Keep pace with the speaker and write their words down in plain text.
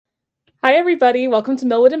Hi, everybody. Welcome to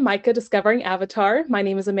Milwood and Mika Discovering Avatar. My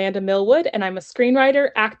name is Amanda Milwood, and I'm a screenwriter,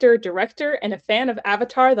 actor, director, and a fan of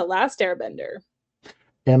Avatar The Last Airbender.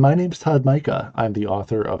 And my name's Todd Micah. I'm the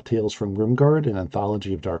author of Tales from Grimgard, an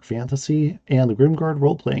anthology of dark fantasy, and the Grimgard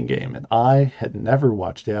role-playing game, and I had never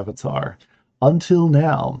watched Avatar until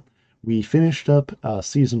now. We finished up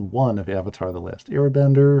season one of Avatar: The Last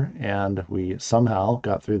Airbender, and we somehow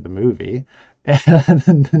got through the movie.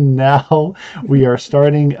 And now we are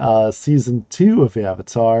starting season two of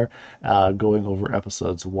Avatar, going over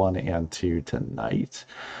episodes one and two tonight.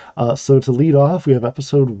 So to lead off, we have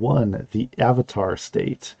episode one, The Avatar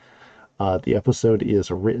State. The episode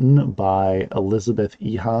is written by Elizabeth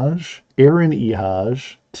Ehaj, Aaron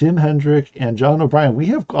Ehaj, Tim Hendrick, and John O'Brien. We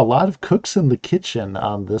have a lot of cooks in the kitchen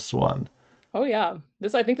on this one. Oh yeah.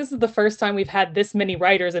 I think this is the first time we've had this many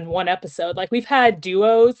writers in one episode. Like we've had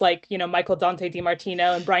duos like, Michael Dante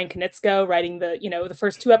DiMartino and Brian Konietzko writing the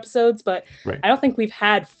first two episodes, but Right. I don't think we've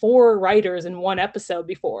had four writers in one episode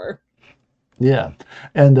before. Yeah.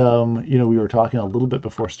 And, we were talking a little bit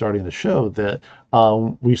before starting the show that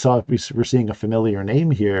we're seeing a familiar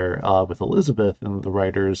name here with Elizabeth and the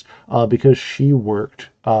writers because she worked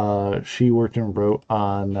and wrote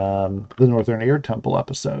on the Northern Air Temple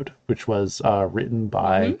episode, which was written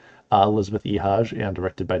by Hmm. Elizabeth Ehaj and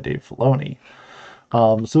directed by Dave Filoni.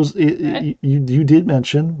 So Okay. you did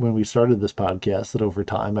mention when we started this podcast that over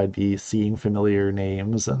time I'd be seeing familiar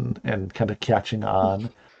names and kind of catching on.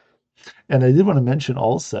 And I did want to mention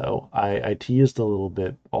also, I teased a little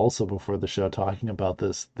bit also before the show talking about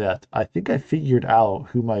this, that I think I figured out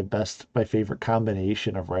who my favorite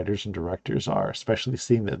combination of writers and directors are, especially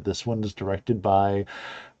seeing that this one is directed by,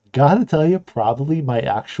 gotta tell you, probably my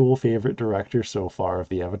actual favorite director so far of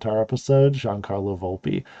the Avatar episode, Giancarlo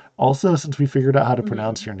Volpe. Also, since we figured out how to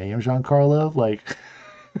pronounce Hmm. your name, Giancarlo, like,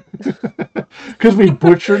 because we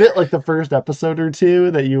butchered it like the first episode or two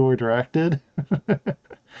that you were directed.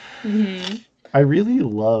 Hmm. I really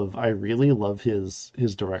love his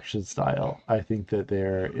direction style. I think that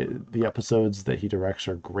the episodes that he directs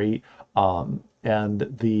are great. And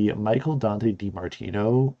the Michael Dante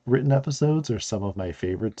DiMartino written episodes are some of my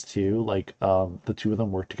favorites too. Like the two of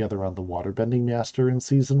them worked together on The Waterbending Master in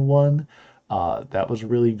season one. That was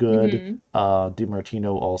really good. Hmm.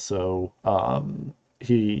 DiMartino also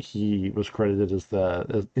he was credited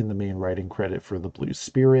as in the main writing credit for the Blue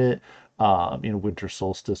Spirit, in Winter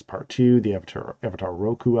Solstice Part Two, the Avatar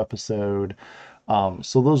Roku episode.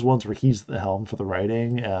 So those ones where he's the helm for the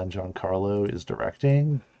writing and Giancarlo is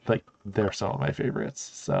directing, like they're some of my favorites.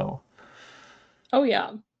 So Oh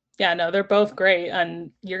yeah. Yeah, no, they're both great.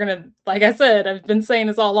 And you're gonna, like I said, I've been saying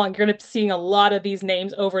this all along, you're gonna be seeing a lot of these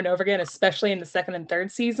names over and over again, especially in the second and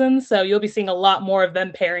third seasons. So you'll be seeing a lot more of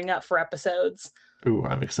them pairing up for episodes. ooh,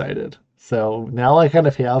 I'm excited. So now I kind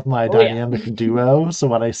of have my Oh yeah. dynamic duo. So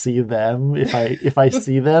when I see them, if I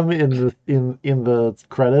see them in the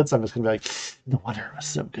credits, I'm just gonna be like, no wonder it was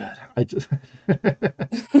so good. I just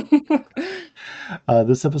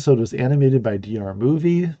This episode was animated by DR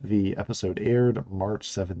Movie. The episode aired March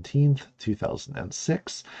 17th,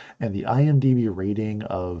 2006, and the IMDb rating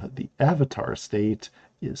of the Avatar State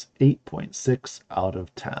is 8.6 out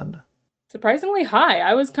of 10. Surprisingly high.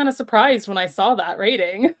 I was kind of surprised when I saw that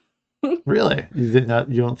rating. Really? You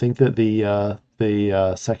don't think that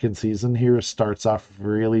the second season here starts off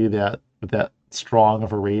really that strong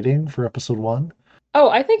of a rating for episode one? Oh,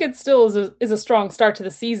 I think it still is a strong start to the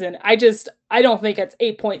season. I don't think it's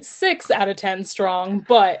 8.6 out of 10 strong,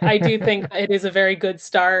 but I do think that it is a very good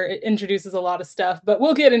start. It introduces a lot of stuff, but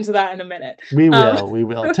we'll get into that in a minute. We Um, will, we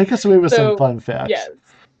will. Take us away with some so fun facts. yes.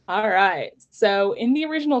 All right. So in the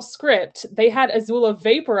original script, they had Azula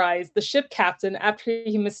vaporize the ship captain after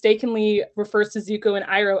he mistakenly refers to Zuko and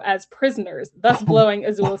Iroh as prisoners, thus blowing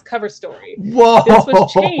Azula's cover story. This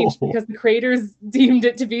was changed Whoa! because the creators deemed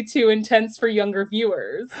it to be too intense for younger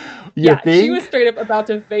viewers. You Yeah, she was think? straight up about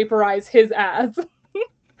to vaporize his ass.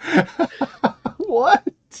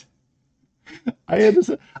 What? I had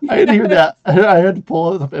to hear Yes. that. I had to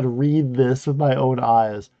pull it up and read this with my own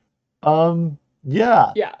eyes.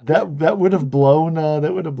 Yeah, Yeah. that would have blown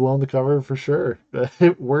the cover for sure.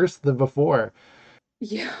 Worse than before.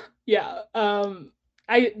 Yeah. Yeah.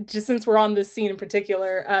 I just since we're on this scene in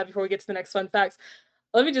particular, before we get to the next fun facts,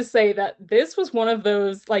 let me just say that this was one of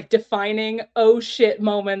those like defining oh shit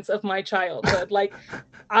moments of my childhood. Like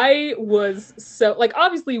I was so like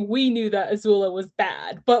obviously we knew that Azula was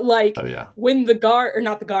bad, but like Oh yeah. when the guard or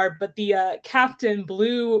not the guard, but the captain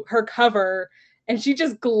blew her cover and she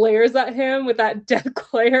just glares at him with that death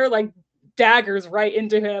glare, like daggers right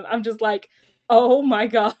into him. I'm just like, Oh my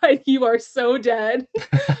god, you are so dead.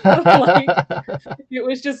 Like, it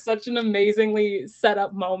was just such an amazingly set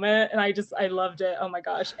up moment, and I loved it. Oh my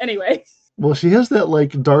gosh. Anyway, Well, she has that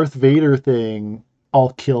like Darth Vader thing. I'll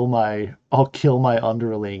kill my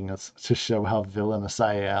underlings to show how villainous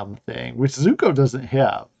I am thing, which Zuko doesn't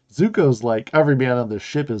have. Zuko's like every man on the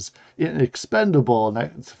ship is expendable and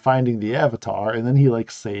that's finding the Avatar, and then he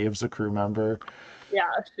like saves a crew member. yeah,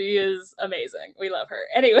 she is amazing. We love her.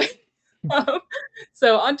 Anyway, um,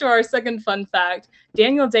 so on to our second fun fact.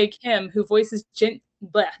 Daniel Day Kim, who voices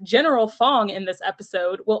General Fong in this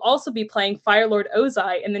episode, will also be playing Fire Lord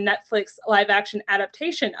Ozai in the Netflix live action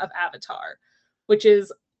adaptation of Avatar, which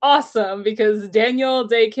is awesome because Daniel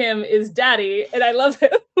Day Kim is daddy, and I love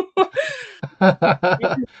him.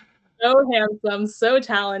 So handsome, so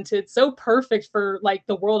talented, so perfect for like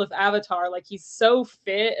the world of Avatar. Like he's so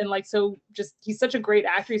fit and like so just he's such a great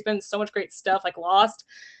actor. He's been in so much great stuff like Lost.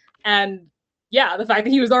 And yeah, the fact that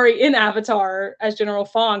he was already in Avatar as General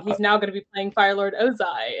Fong, he's now going to be playing Fire Lord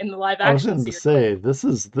Ozai in the live I was action going to series. say this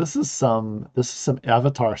is some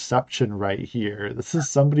Avatarception right here. This is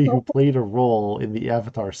somebody who played a role in the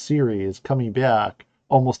Avatar series coming back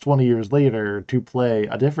almost 20 years later to play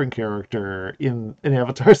a different character in an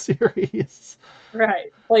Avatar series.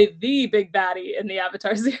 Right. Play the big baddie in the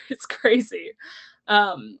Avatar series. It's crazy.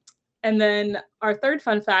 Um, and then our third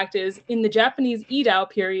fun fact is in the Japanese Edo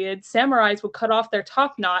period, samurais would cut off their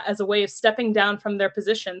top knot as a way of stepping down from their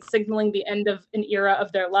position, signaling the end of an era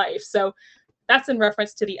of their life. So that's in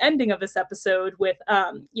reference to the ending of this episode with,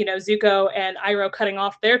 Zuko and Iroh cutting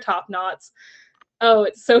off their top knots. Oh,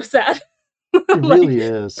 it's so sad. It Like, really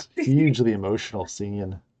is hugely emotional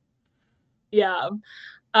scene. yeah.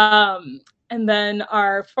 Um, and then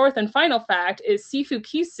our fourth and final fact is Sifu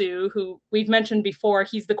Kisu, who we've mentioned before.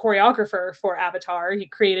 He's the choreographer for Avatar. He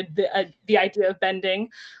created the idea of bending.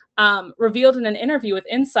 Revealed in an interview with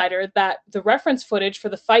Insider that the reference footage for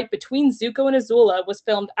the fight between Zuko and Azula was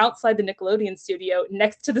filmed outside the Nickelodeon studio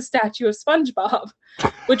next to the statue of SpongeBob,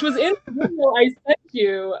 which was in the video I sent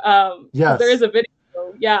you, because there is Yes, a video.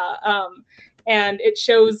 Yeah. And it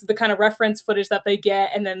shows the kind of reference footage that they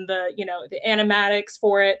get and then the animatics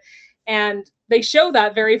for it, and they show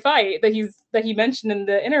that very fight that he mentioned in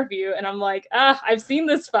the interview, and I'm like, I've seen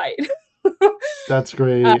this fight. that's uh,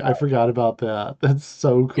 great. I forgot about that. That's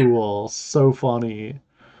so cool. So funny.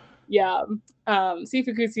 yeah. Sifu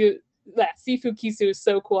Kisu, yeah, Sifu Kisu is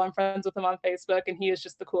so cool. I'm friends with him on Facebook, and he is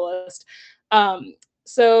just the coolest.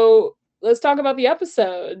 So let's talk about the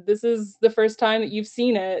episode. This is the first time that you've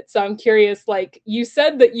seen it, so I'm curious. Like you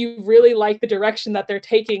said that you really like the direction that they're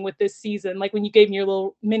taking with this season. Like when you gave me your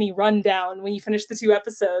little mini rundown when you finished the two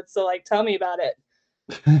episodes. So like, tell me about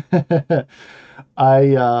it.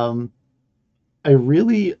 I I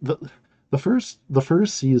really the first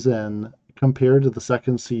season compared to the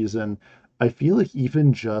second season, I feel like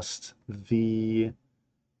even just the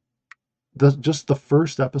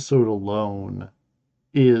first episode alone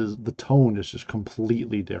is the tone is just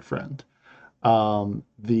completely different.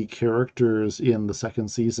 The characters in the second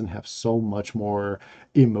season have so much more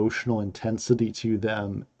emotional intensity to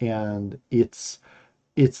them, and it's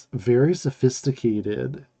very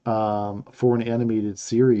sophisticated for an animated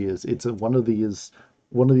series. It's one of these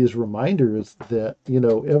reminders that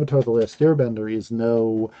Avatar: The Last Airbender is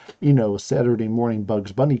no Saturday morning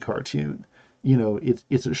Bugs Bunny cartoon.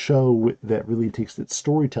 It's a show that really takes its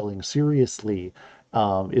storytelling seriously.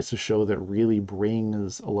 It's a show that really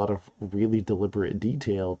brings a lot of really deliberate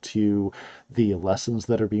detail to the lessons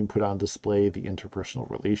that are being put on display, the interpersonal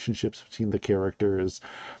relationships between the characters.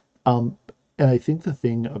 Um, and I think the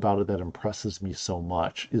thing about it that impresses me so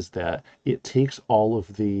much is that it takes all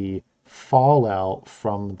of the fallout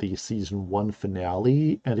from the season one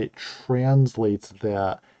finale and it translates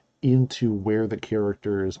that into where the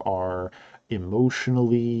characters are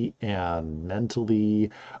emotionally and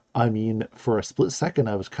mentally. I mean, for a split second,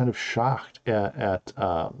 I was kind of shocked at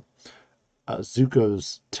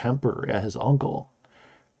Zuko's temper at his uncle,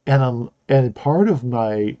 and part of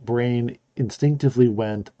my brain instinctively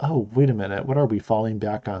went, "Oh, wait a minute, what are we falling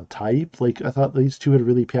back on type?" Like I thought these two had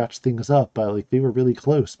really patched things up, but like they were really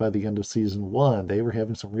close by the end of season one. They were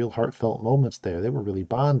having some real heartfelt moments there. They were really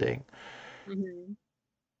bonding. Mhm.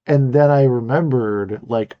 And then I remembered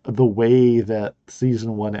like the way that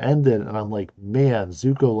season one ended, and I'm like, man,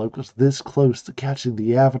 Zuko like was this close to catching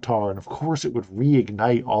the Avatar, and of course it would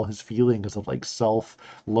reignite all his feelings of like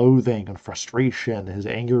self-loathing and frustration. His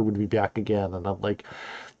anger would be back again, and I'm like,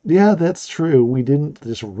 yeah, that's true. We didn't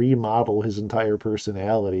just remodel his entire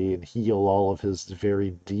personality and heal all of his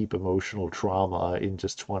very deep emotional trauma in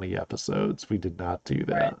just 20 episodes. We did not do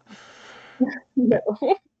Right. that. No.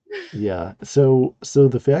 Yeah. So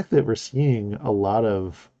the fact that we're seeing a lot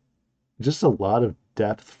of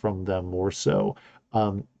depth from them more so,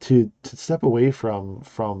 to step away from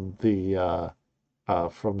the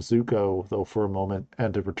from Zuko though for a moment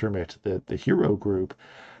and to return back to the hero group,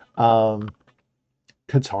 um,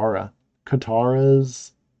 Katara.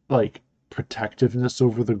 Katara's like protectiveness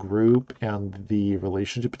over the group and the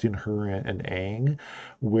relationship between her and Aang,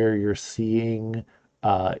 where you're seeing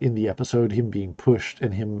in the episode him being pushed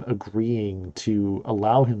and him agreeing to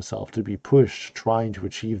allow himself to be pushed, trying to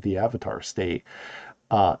achieve the Avatar state.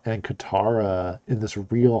 And Katara in this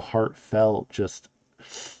real heartfelt just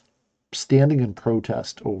standing in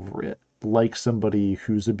protest over it, like somebody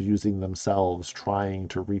who's abusing themselves trying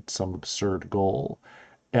to reach some absurd goal.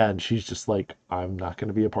 And she's just like, I'm not going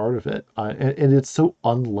to be a part of it. And it's so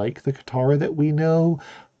unlike the Katara that we know,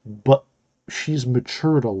 but she's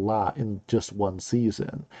matured a lot in just one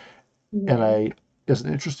season. And Mhm. I, as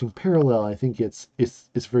an interesting parallel, I think it's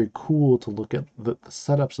very cool to look at the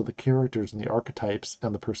setups of the characters and the archetypes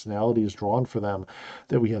and the personalities drawn for them.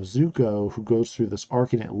 That we have Zuko who goes through this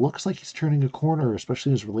arc and it looks like he's turning a corner,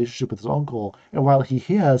 especially in his relationship with his uncle. And while he's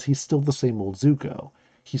still the same old Zuko.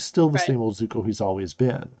 He's still the Right. same old Zuko he's always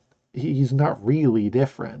been. He's not really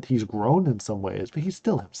different. He's grown in some ways, but he's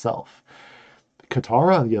still himself.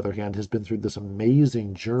 Katara, on the other hand, has been through this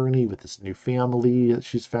amazing journey with this new family that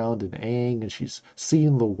she's found in Aang, and she's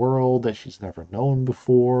seen the world that she's never known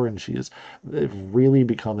before, and she has really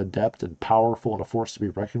become adept and powerful and a force to be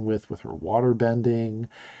reckoned with her water bending.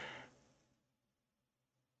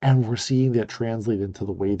 And we're seeing that translate into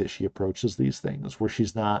the way that she approaches these things, where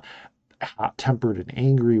she's not hot tempered and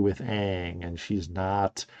angry with Aang, and she's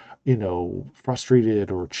not,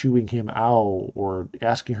 frustrated or chewing him out or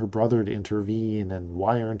asking her brother to intervene. And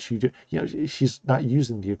why aren't you, she's not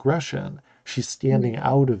using the aggression. She's standing Mhm.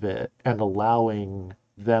 out of it and allowing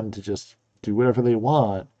them to just do whatever they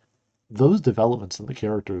want. Those developments in the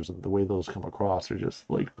characters and the way those come across are just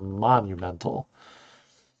like monumental.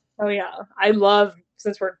 Oh yeah, I love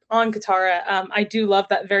since we're on Katara, I do love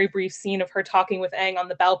that very brief scene of her talking with Aang on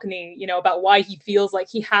the balcony, about why he feels like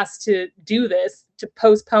he has to do this to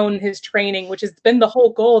postpone his training, which has been the whole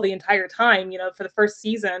goal the entire time, for the first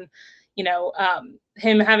season,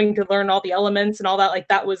 him having to learn all the elements and all that, like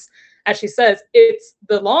that was, as she says, it's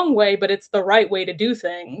the long way, but it's the right way to do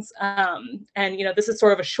things. And this is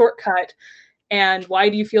sort of a shortcut, and why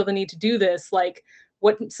do you feel the need to do this? Like,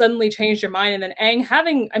 what suddenly changed your mind? And then Aang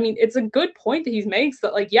having, I mean, it's a good point that he makes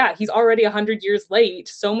that, like, yeah, he's already 100 years late.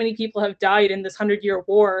 So many people have died in this 100-year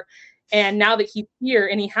war. And now that he's here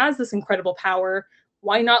and he has this incredible power,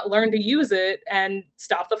 why not learn to use it and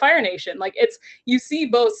stop the Fire Nation? Like, it's, you see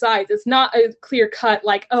both sides. It's not a clear cut,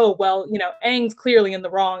 like, oh, well, Aang's clearly in the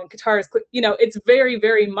wrong and Katara's, it's very,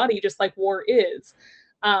 very muddy, just like war is.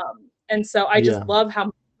 And so I just Yeah. love how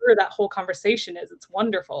mature that whole conversation is. It's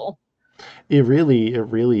wonderful. It really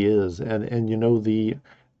is. And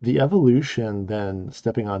the evolution then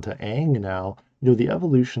stepping onto Aang now, the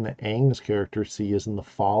evolution that Aang's character sees in the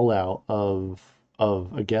fallout of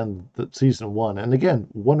again the season one. And again,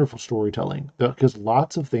 wonderful storytelling. Because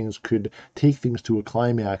lots of things could take things to a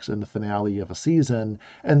climax in the finale of a season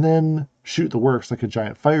and then shoot the works like a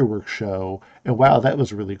giant fireworks show. And wow, that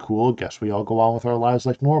was really cool. Guess we all go on with our lives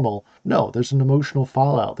like normal. No, there's an emotional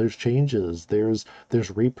fallout. There's changes. There's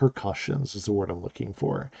repercussions is the word I'm looking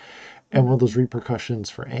for. And one of those Mhm.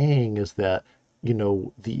 repercussions for Aang is that,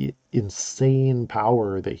 the insane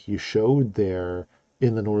power that he showed there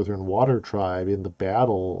in the Northern Water Tribe in the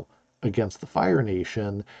battle against the Fire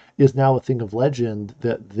Nation is now a thing of legend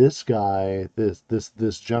that this guy,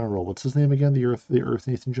 this general, what's his name again? The Earth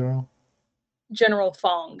Nation general? General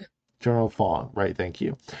Fong. General Fong, right, thank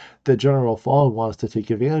you. That General Fong wants to take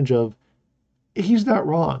advantage of. He's not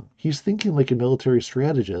wrong. He's thinking like a military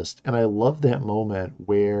strategist. And I love that moment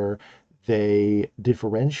where they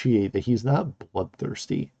differentiate that he's not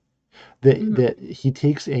bloodthirsty, that Mhm. he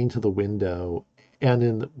takes Aang to the window. And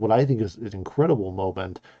in what I think is an incredible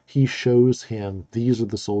moment, he shows him these are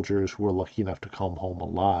the soldiers who are lucky enough to come home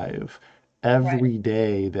alive. Right. Every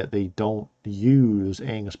day that they don't use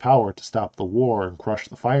Aang's power to stop the war and crush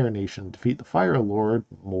the Fire Nation, defeat the Fire Lord,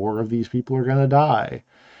 more of these people are going to die.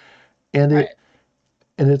 And it Right.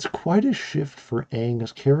 and it's quite a shift for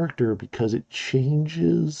Aang's character because it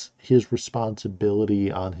changes his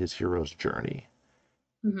responsibility on his hero's journey.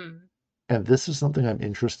 Mhm. And this is something I'm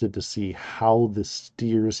interested to see how this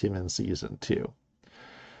steers him in season two.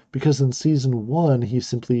 Because in season one, he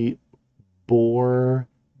simply bore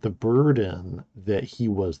the burden that he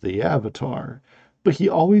was the Avatar. But he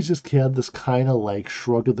always just had this kind of like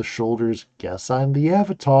shrug of the shoulders, guess I'm the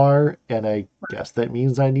Avatar, and I guess that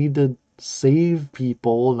means I need to save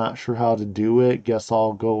people. Not sure how to do it. Guess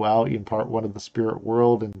I'll go out in part one of the spirit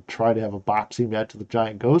world and try to have a boxing match with a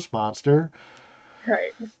giant ghost monster.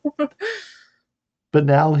 Right. But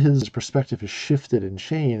now his perspective has shifted and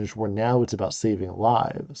changed, where now it's about saving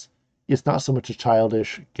lives. It's not so much a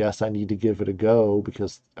childish, guess I need to give it a go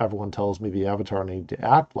because everyone tells me the Avatar I need to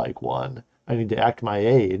act like one. I need to act my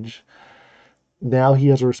age. Now he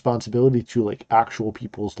has a responsibility to like actual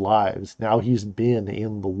people's lives. Now he's been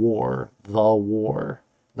in the war.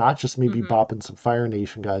 Not just maybe Hmm. bopping some Fire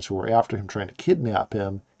Nation guys who were after him trying to kidnap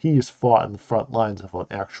him. He's fought in the front lines of an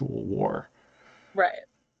actual war. Right.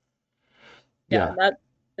 Yeah, Yeah. and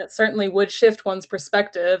that certainly would shift one's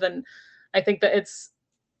perspective, and I think that it's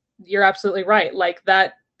you're absolutely right. Like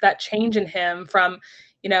that change in him from,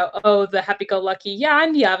 oh, the happy-go-lucky, yeah,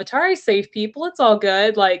 I'm the Avatar, I save people, it's all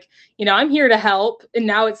good. Like, I'm here to help. And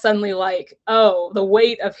now it's suddenly like, oh, the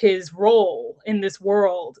weight of his role in this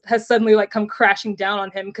world has suddenly like come crashing down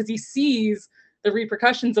on him because he sees the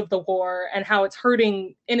repercussions of the war and how it's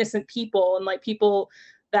hurting innocent people and like people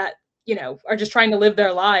that, are just trying to live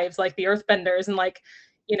their lives, like the earthbenders. And like,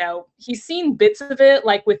 he's seen bits of it,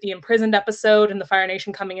 like with the imprisoned episode and the Fire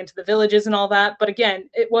Nation coming into the villages and all that. But again,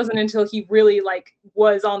 it wasn't until he really like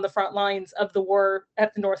was on the front lines of the war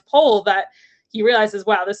at the North Pole that he realizes,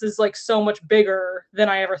 wow, this is like so much bigger than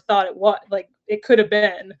I ever thought it was. Like it could have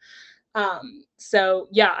been. So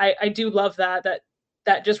yeah, I do love that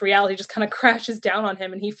just reality just kind of crashes down on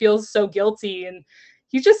him and he feels so guilty and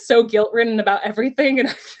he's just so guilt ridden about everything. And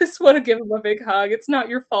I just want to give him a big hug. It's not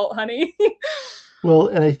your fault, honey. Well,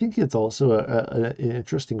 and I think it's also an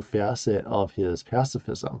interesting facet of his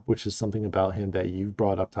pacifism, which is something about him that you've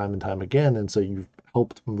brought up time and time again, and so you've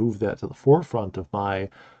helped move that to the forefront of my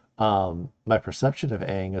perception of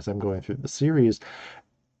Aang as I'm going through the series.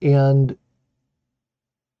 And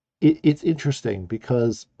it's interesting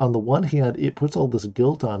because on the one hand, it puts all this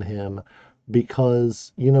guilt on him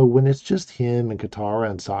because, when it's just him and Katara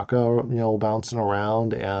and Sokka, bouncing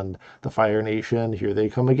around and the Fire Nation, here they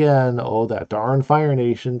come again. Oh, that darn Fire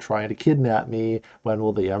Nation trying to kidnap me. When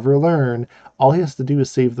will they ever learn? All he has to do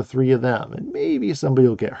is save the three of them, and maybe somebody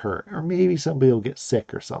will get hurt, or maybe somebody will get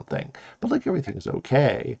sick or something. But like everything's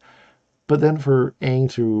okay. But then for Aang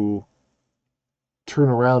to turn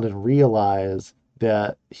around and realize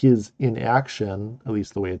that his inaction, at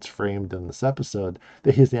least the way it's framed in this episode,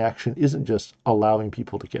 that his inaction isn't just allowing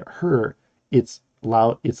people to get hurt, it's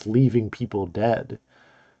leaving people dead.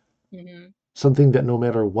 Hmm. Something that no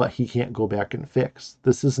matter what he can't go back and fix.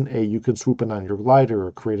 This isn't a you can swoop in on your glider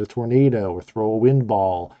or create a tornado or throw a wind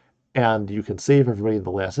ball and you can save everybody in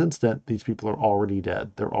the last instant. These people are already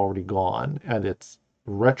dead. They're already gone. And it's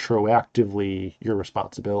retroactively your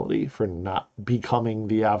responsibility for not becoming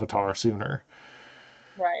the Avatar sooner.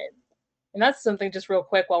 Right. And that's something just real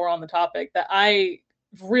quick while we're on the topic that I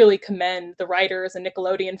really commend the writers and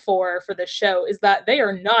Nickelodeon for this show is that they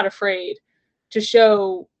are not afraid to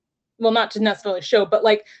show, well, not to necessarily show, but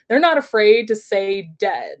like they're not afraid to say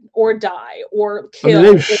dead or die or I mean, they've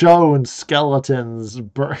kill or shown skeletons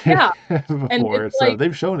yeah. And before, it's so like,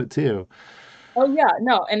 they've shown it too. oh yeah,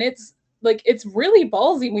 no, and it's like it's really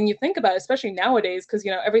ballsy when you think about it, especially nowadays, because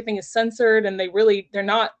everything is censored and they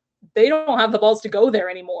don't have the balls to go there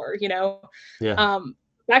anymore. Yeah, Um,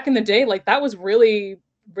 Back in the day, like that was really,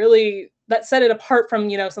 really that set it apart from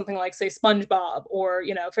something like say SpongeBob or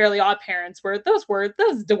Fairly Odd Parents, where those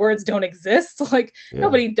words don't exist. Like yeah.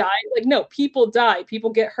 nobody died. Like no, people die.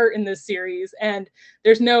 People get hurt in this series, and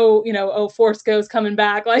there's no oh Force Ghost coming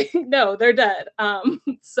back. Like no, they're dead.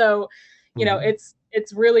 So Mhm.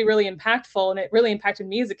 it's really really impactful, and it really impacted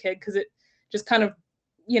me as a kid because it just kind of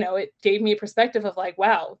it gave me a perspective of like,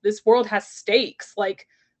 wow, this world has stakes. Like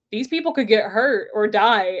these people could get hurt or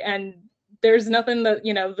die, and there's nothing that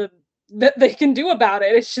that they can do about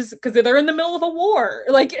it. It's just because they're in the middle of a war.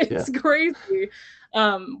 Like Yeah. it's crazy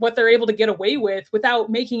what they're able to get away with without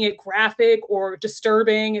making it graphic or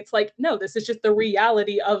disturbing. It's like no, this is just the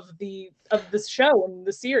reality of this show and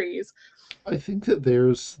the series. I think that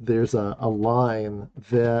there's a line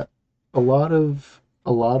that a lot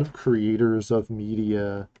of creators of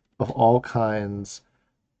media of all kinds,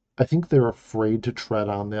 I think they're afraid to tread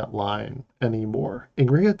on that line anymore. And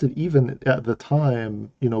granted, even at the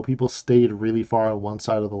time, people stayed really far on one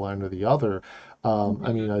side of the line or the other. I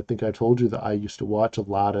mean, Mhm. I think I told you that I used to watch a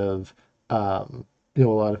lot of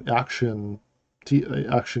action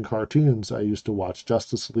cartoons. I used to watch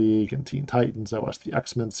Justice League and Teen Titans. I watched the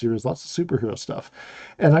X-Men series, lots of superhero stuff.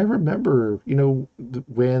 And I remember,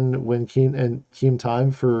 when came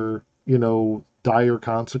time for, dire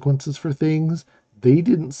consequences for things. They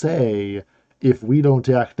didn't say, if we don't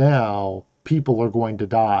act now, people are going to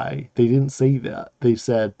die. They didn't say that. They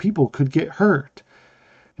said people could get hurt.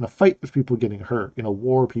 In a fight, there's people getting hurt. In a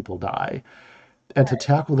war, people die. And to Right.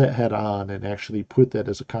 tackle that head on and actually put that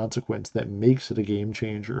as a consequence that makes it a game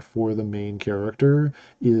changer for the main character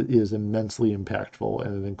is immensely impactful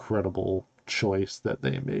and an incredible choice that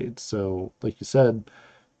they made. So, like you said,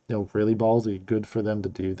 really ballsy. Good for them to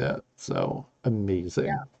do that. So Yeah.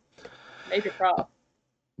 amazing. Major props.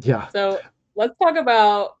 Yeah. So let's talk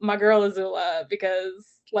about my girl Azula because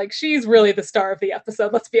like she's really the star of the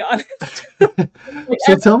episode. Let's be honest. Like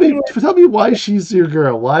So everything was tell me why she's your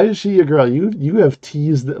girl. Why is she your girl? You have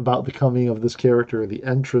teased about the coming of this character, the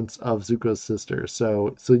entrance of Zuko's sister.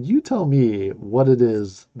 So you tell me what it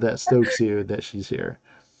is that stokes you that she's here.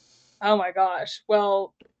 oh my gosh.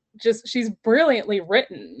 Well, just she's brilliantly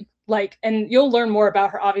written. Like, and you'll learn more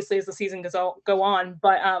about her obviously as the season go on.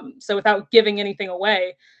 But so without giving anything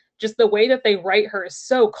away, just the way that they write her is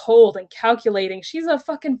so cold and calculating. She's a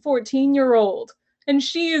fucking 14-year-old and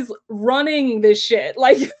she's running this shit.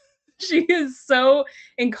 Like she is so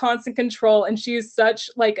in constant control and she is such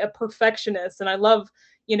like a perfectionist. And I love,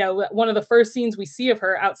 one of the first scenes we see of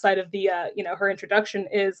her outside of the her introduction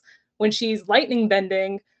is when she's lightning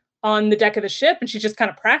bending on the deck of the ship and she's just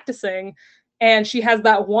kind of practicing and she has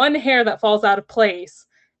that one hair that falls out of place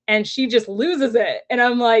and she just loses it and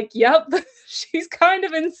I'm like yep she's kind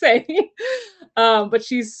of insane but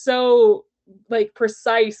she's so like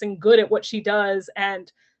precise and good at what she does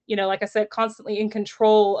and like I said constantly in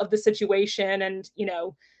control of the situation and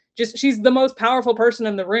just she's the most powerful person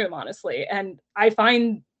in the room honestly and I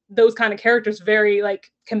find those kind of characters very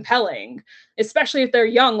like compelling especially if they're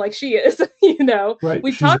young like she is Right.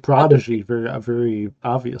 we've She's a talked about this. prodigy, very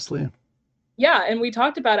obviously. Yeah, and we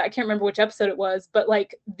talked about it. I can't remember which episode it was, but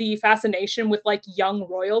like the fascination with like young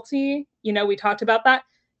royalty, we talked about that.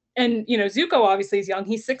 And Zuko obviously is young.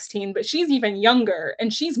 He's 16, but she's even younger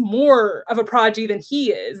and she's more of a prodigy than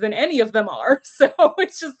he is, than any of them are. So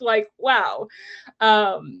it's just like, wow.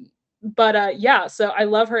 But yeah, so I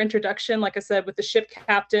love her introduction, like I said, with the ship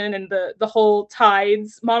captain and the whole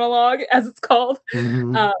tides monologue, as it's called.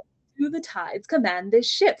 Hmm. Uh, to the tides command this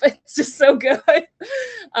ship. It's just so good.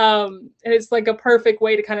 And it's like a perfect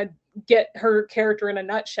way to kind of get her character in a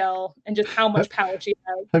nutshell and just how much power she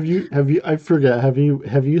has. Have you I forget, have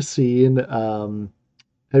you seen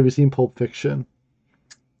Pulp Fiction?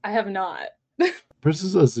 I have not.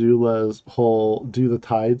 Princess Azula's whole "Do the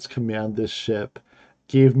tides command this ship"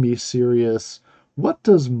 gave me serious "What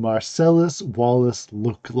does Marcellus Wallace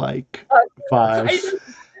look like" Uh, I vibes.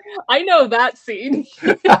 I know that scene.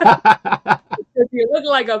 If you look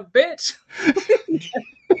like a bitch.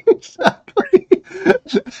 Exactly.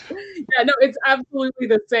 Yeah, no, it's absolutely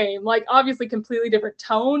the same. Like, obviously, completely different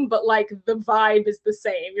tone, but like the vibe is the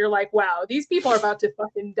same. You're like, wow, these people are about to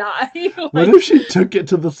fucking die. What Like, if she took it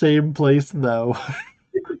to the same place though?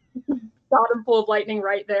 bottom full of lightning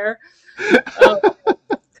right there. Um,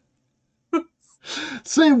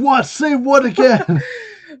 Say what? Say what again?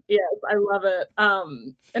 yes, I love it.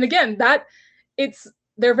 And again, that it's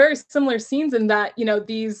they're very similar scenes in that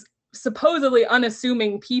these supposedly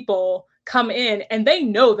unassuming people come in and they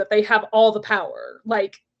know that they have all the power.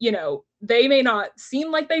 Like they may not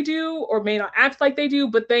seem like they do or may not act like they do,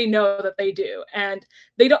 but they know that they do, and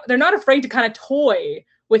they're not afraid to kind of toy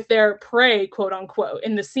with their prey, quote unquote,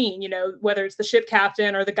 in the scene. Whether it's the ship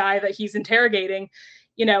captain or the guy that he's interrogating.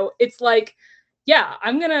 It's like yeah,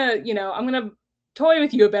 I'm gonna toy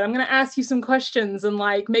with you a bit. I'm gonna ask you some questions and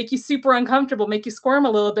like make you super uncomfortable, make you squirm a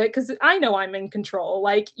little bit because I know I'm in control.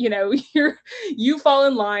 Like, you fall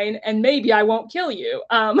in line and maybe I won't kill you.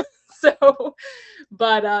 So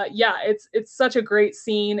but yeah, it's such a great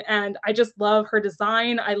scene and I just love her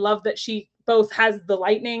design. I love that she both has the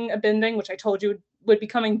lightning bending, which I told you would be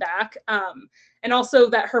coming back. And also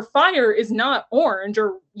that her fire is not orange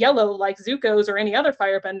or yellow like Zuko's or any other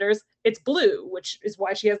firebenders. It's blue, which is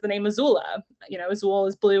why she has the name Azula. Azul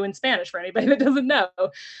is blue in Spanish for anybody that doesn't know.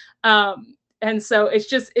 And so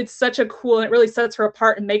it's such a cool, and it really sets her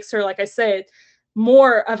apart and makes her, like I said,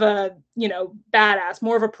 more of a, badass,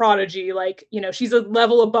 more of a prodigy. Like, she's a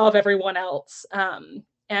level above everyone else.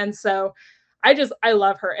 And so I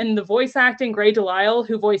love her. And the voice acting, Grey Delisle,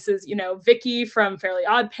 who voices, Vicky from Fairly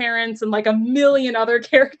Odd Parents and like a million other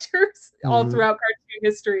characters all Mhm. throughout cartoon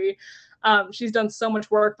history. She's done so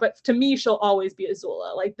much work, but to me, she'll always be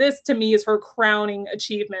Azula. Like this to me is her crowning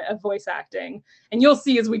achievement of voice acting. And you'll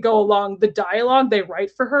see as we go along, the dialogue they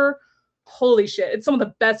write for her, holy shit, it's some of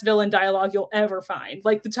the best villain dialogue you'll ever find.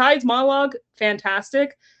 Like the Tides monologue,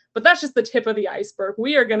 fantastic. But that's just the tip of the iceberg.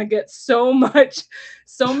 We are going to get so much,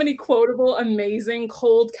 so many quotable, amazing,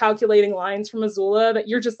 cold, calculating lines from Azula that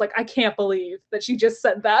you're just like, I can't believe that she just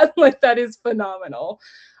said that. Like, that is phenomenal.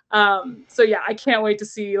 So yeah, I can't wait to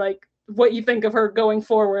see like what you think of her going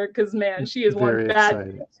forward, because man, she is one Very bad.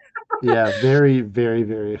 excited. Yeah, very, very,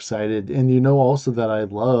 very excited. And you know also that I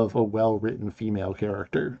love a well-written female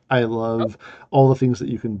character. I love all the things that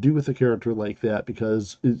you can do with a character like that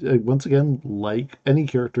because, once again, like any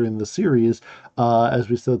character in the series, as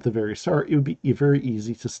we said at the very start, it would be very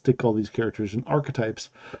easy to stick all these characters in archetypes,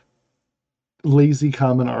 lazy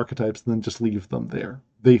common archetypes, and then just leave them there.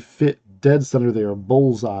 They fit dead center. They are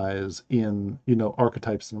bullseyes in,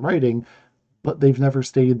 archetypes and writing, but they've never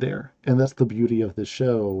stayed there. And that's the beauty of this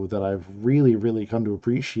show that I've really, really come to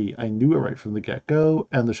appreciate. I knew it right from the get go,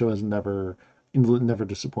 and the show has never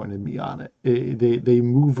disappointed me on it. They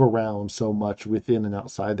move around so much within and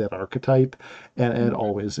outside that archetype, and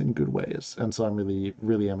always in good ways. And so I'm really,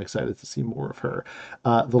 really am excited to see more of her.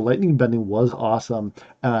 The lightning bending was awesome,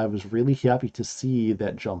 and I was really happy to see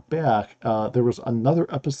that jump back. There was another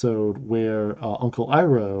episode where Uncle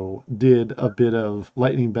Iroh did a bit of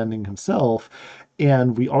lightning bending himself,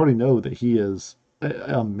 and we already know that he is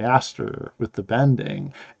a master with the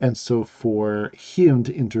bending. And so for him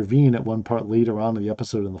to intervene at one part later on in the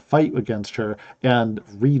episode in the fight against her and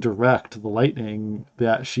redirect the lightning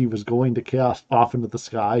that she was going to cast off into the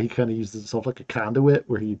sky, he kind of used himself like a conduit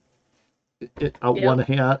where he out Yep. one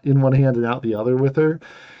hand in one hand and out the other with her.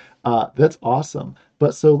 That's awesome.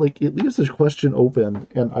 But so like it leaves this question open,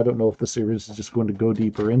 and I don't know if the series is just going to go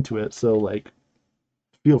deeper into it. So like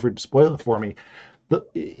feel free to spoil it for me.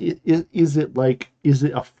 Is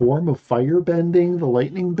it a form of fire bending, the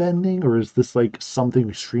lightning bending, or is this like something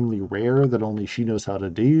extremely rare that only she knows how to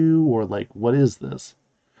do, or like what is this?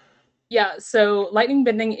 Yeah, so lightning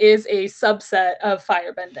bending is a subset of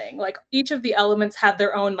fire bending. Like each of the elements have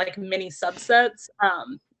their own like mini subsets,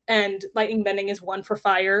 and lightning bending is one for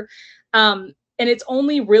fire. And it's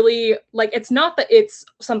only really like it's not that it's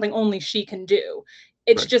something only she can do.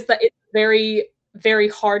 It's Right. just that it's very very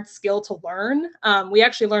hard skill to learn. We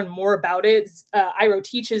actually learn more about it. Iroh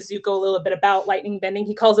teaches Zuko a little bit about lightning bending.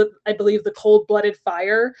 He calls it, I believe, the cold-blooded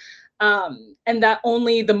fire, and that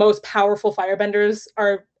only the most powerful firebenders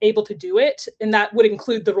are able to do it, and that would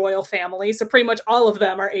include the royal family. So pretty much all of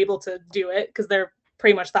them are able to do it because they're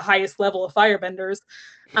pretty much the highest level of firebenders.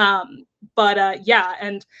 Um, but yeah,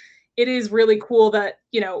 and it is really cool that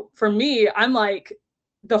for me, I'm like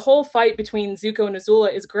the whole fight between Zuko and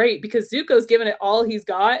Azula is great because Zuko's given it all he's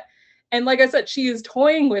got. And like I said, she is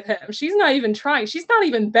toying with him. She's not even trying. She's not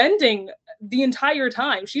even bending the entire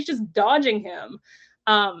time. She's just dodging him.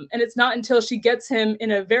 And it's not until she gets him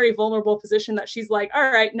in a very vulnerable position that she's like,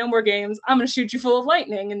 all right, no more games. I'm going to shoot you full of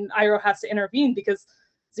lightning. And Iroh has to intervene because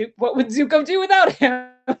what would Zuko do without him?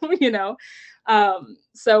 you know?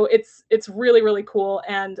 So it's really, really cool.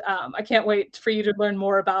 And I can't wait for you to learn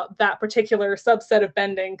more about that particular subset of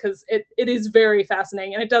bending because it is very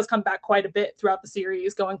fascinating. And it does come back quite a bit throughout the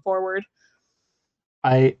series going forward.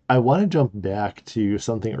 I want to jump back to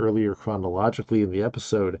something earlier chronologically in the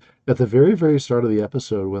episode. At the very, very start of the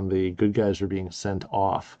episode, when the good guys are being sent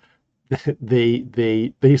off,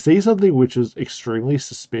 they say something which is extremely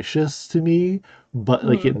suspicious to me, but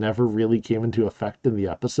like Mm-hmm. it never really came into effect in the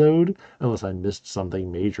episode, unless I missed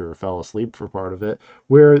something major or fell asleep for part of it,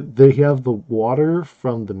 where they have the water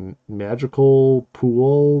from the magical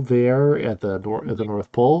pool there at the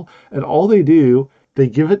North Pole, and all they do they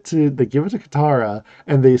give it to Katara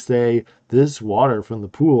and they say this water from the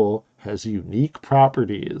pool has unique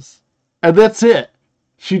properties. And that's it.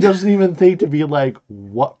 She doesn't even think to be like,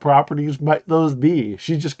 what properties might those be?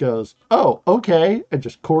 She just goes, oh, okay, and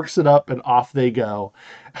just corks it up and off they go.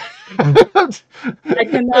 I I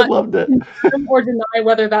cannot loved it. confirm or deny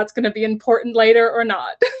whether that's going to be important later or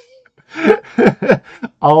not.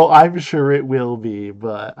 Oh, I'm sure it will be,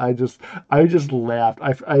 but I just laughed.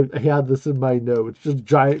 I had this in my notes, just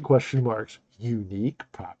giant question marks. Unique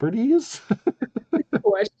properties?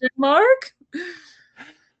 Question mark?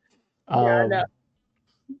 Yeah, no. Um,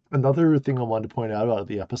 Another thing I wanted to point out about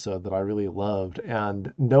the episode that I really loved,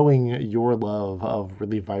 and knowing your love of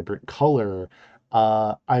really vibrant color,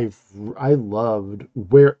 I loved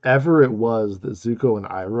wherever it was that Zuko and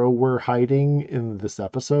Iroh were hiding in this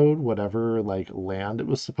episode, whatever like land it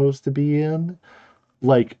was supposed to be in,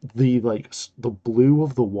 like the blue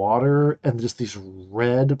of the water and just these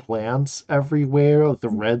red plants everywhere, like the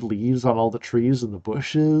red leaves on all the trees and the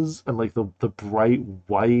bushes, and like the bright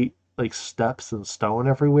white like steps and stone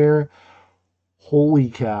everywhere. Holy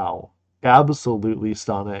cow. absolutely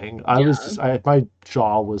stunning. I was Yeah. just, my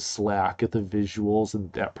jaw was slack at the visuals in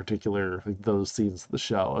that particular, like, those scenes of the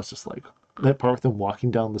show. I was just like, that part with them walking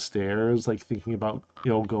down the stairs, like thinking about,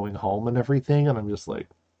 going home and everything. And I'm just like,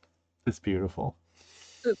 it's beautiful.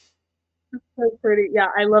 So pretty. Yeah,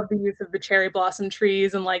 I love the use of the cherry blossom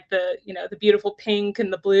trees and like the beautiful pink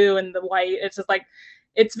and the blue and the white. It's just like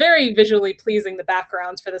it's very visually pleasing the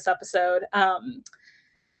backgrounds for this episode.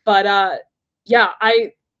 But yeah,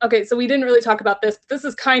 I okay, so we didn't really talk about this. This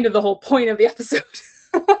is kind of the whole point of the episode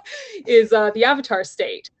is the avatar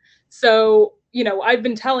state. So, I've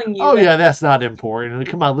been telling you Oh that yeah, that's not important.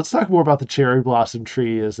 Come on, let's talk more about the cherry blossom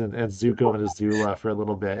trees and Zuko and Azula for a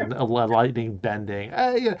little bit and lightning bending.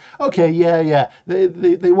 Yeah, okay, yeah, yeah.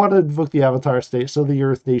 They want to invoke the Avatar state, so the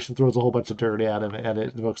Earth Nation throws a whole bunch of dirt at him, and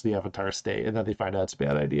it invokes the Avatar state, and then they find out it's a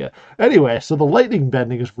bad idea. Anyway, so the lightning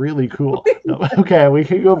bending is really cool. No, okay, we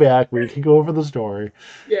can go back. We can go over the story.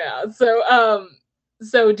 yeah.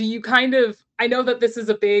 So do you kind of I know that this is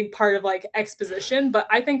a big part of like exposition, but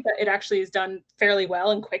I think that it actually is done fairly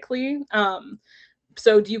well and quickly.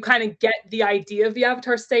 So do you kind of get the idea of the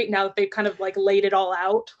avatar state now that they've kind of like laid it all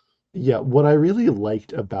out? Yeah, what I really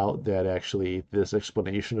liked about that, actually, this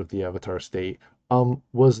explanation of the Avatar state,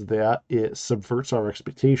 was that it subverts our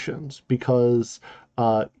expectations because,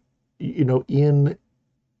 uh, in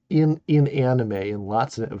anime, in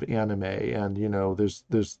lots of anime, and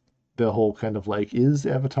there's the whole kind of like, is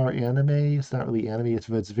Avatar anime? It's not really anime. It's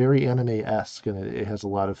very anime-esque, and it has a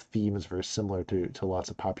lot of themes very similar to lots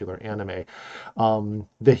of popular anime.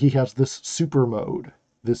 That he has this super mode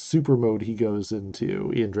he goes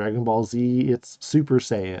into. In Dragon Ball Z, it's Super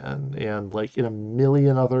Saiyan, and like in a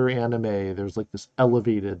million other anime, there's like this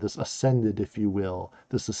elevated, this ascended, if you will,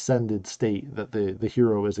 this ascended state that the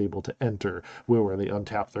hero is able to enter, where they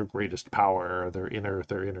untap their greatest power, their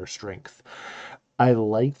inner strength. I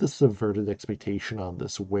like the subverted expectation on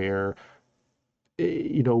this, where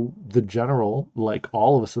the general, like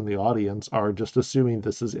all of us in the audience, are just assuming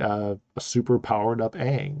this is a super powered up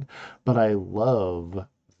Aang. But I love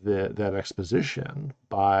that exposition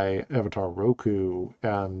by Avatar Roku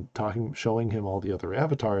and showing him all the other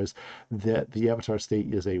avatars, that the avatar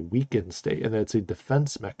state is a weakened state and that it's a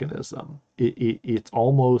defense mechanism. It's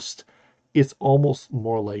almost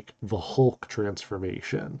more like the Hulk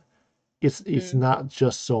transformation. It's Mm, not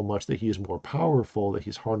just so much that he's more powerful, that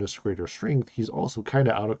he's harnessed greater strength. He's also kind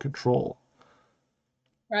of out of control,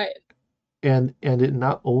 right. and it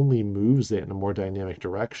not only moves it in a more dynamic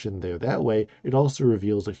direction there that way, it also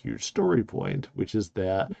reveals a huge story point, which is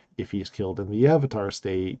that if he's killed in the Avatar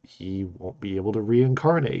state, he won't be able to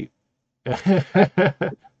reincarnate.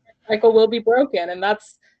 Cycle will be broken, and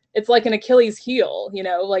it's like an Achilles heel,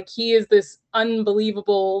 like he is this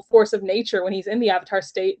unbelievable force of nature when he's in the avatar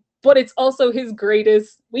state, but it's also his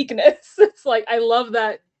greatest weakness. It's like I love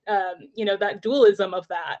that that dualism of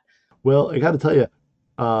that. Well, I got to tell you,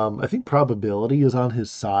 I think probability is on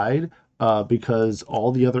his side, because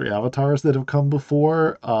all the other avatars that have come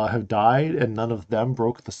before have died, and none of them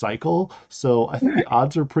broke the cycle. So I think the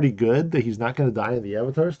odds are pretty good that he's not going to die in the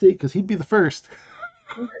avatar state, because he'd be the first.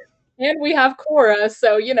 And we have Cora,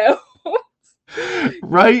 so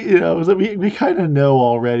Right? So we kind of know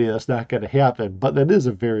already that's not going to happen, but that is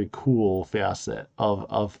a very cool facet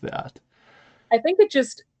of that. I think it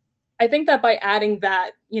just I think that by adding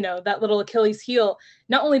that, that little Achilles heel,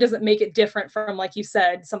 not only does it make it different from, like you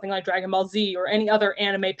said, something like Dragon Ball Z or any other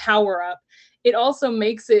anime power up, it also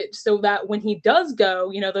makes it so that when he does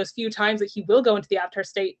go, those few times that he will go into the avatar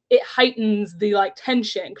state, it heightens the like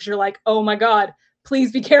tension because you're like, oh my God,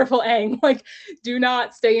 please be careful, Aang. Like, do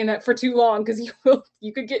not stay in it for too long because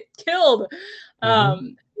you could get killed. Hmm.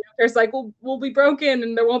 Their cycle will be broken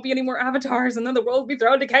and there won't be any more avatars and then the world will be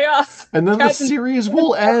thrown to chaos. And then the Cats and series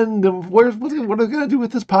will end. And what are we going to do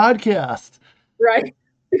with this podcast? right.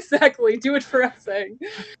 Exactly. Do it for us, Aang.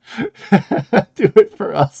 Do it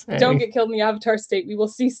for us, Don't hey. get killed in the avatar state. We will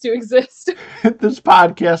cease to exist. This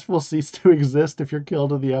podcast will cease to exist if you're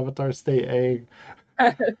killed in the Avatar state, hey.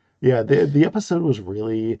 Yeah, the episode was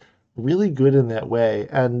really, really good in that way.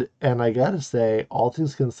 And I gotta say, all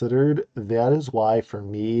things considered, that is why, for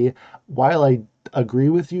me, while I agree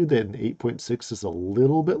with you that an 8.6 is a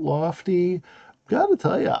little bit lofty, gotta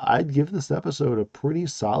tell you, I'd give this episode a pretty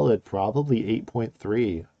solid, probably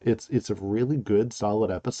 8.3. It's a really good,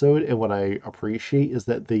 solid episode, and what I appreciate is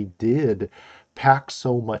that they did pack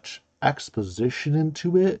so much exposition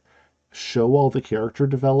into it, show all the character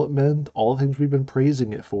development, all the things we've been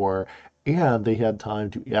praising it for, and they had time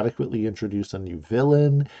to adequately introduce a new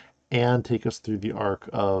villain and take us through the arc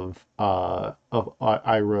of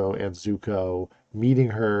Iroh and Zuko meeting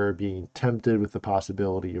her, being tempted with the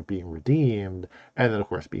possibility of being redeemed, and then of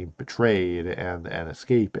course being betrayed and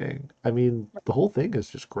escaping. I mean, the whole thing is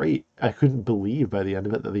just great. I couldn't believe by the end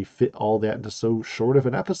of it that they fit all that into so short of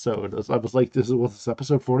an episode. I was like, was this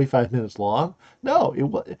episode 45 minutes long? No,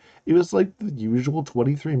 it was like the usual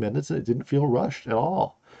 23 minutes, and it didn't feel rushed at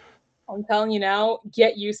all. I'm telling you now,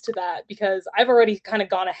 get used to that because I've already kind of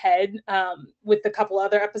gone ahead with a couple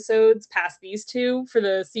other episodes past these two for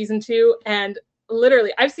the season two. And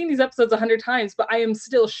literally, I've seen these episodes 100 times, but I am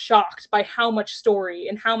still shocked by how much story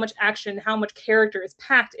and how much action, how much character is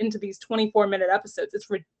packed into these 24-minute episodes. It's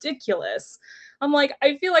ridiculous. I'm like,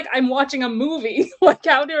 I feel like I'm watching a movie. Like,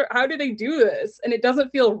 how do they do this? And it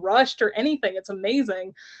doesn't feel rushed or anything. It's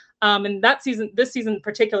amazing. And this season in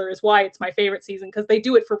particular, is why it's my favorite season because they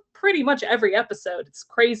do it for pretty much every episode. It's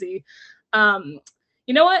crazy. Um,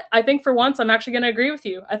 you know what? I think for once, I'm actually going to agree with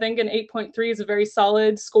you. I think an 8.3 is a very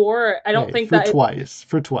solid score. I don't Hey, think for that twice,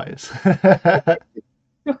 for twice. I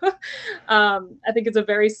think it's a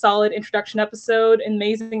very solid introduction episode,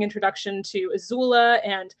 amazing introduction to Azula,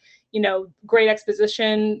 and great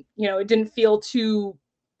exposition. It didn't feel too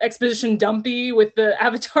exposition dumpy with the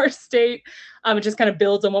Avatar state. It just kind of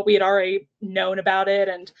builds on what we had already known about it,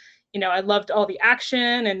 and I loved all the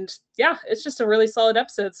action, and yeah, it's just a really solid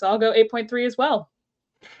episode. So I'll go 8.3 as well.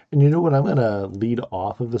 And you know what? I'm gonna lead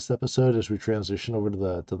off of this episode as we transition over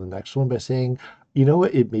to the next one by saying, you know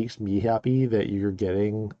what? It makes me happy that you're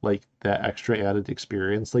getting like that extra added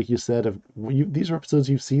experience, like you said. These are episodes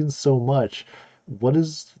you've seen so much. What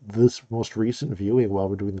does this most recent viewing while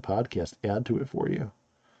we're doing the podcast add to it for you?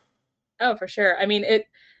 Oh, for sure. I mean, it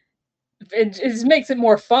just makes it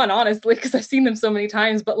more fun, honestly, because I've seen them so many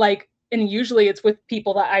times. But like, and usually it's with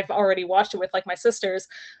people that I've already watched it with, like my sisters.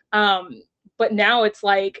 But now it's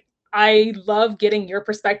like I love getting your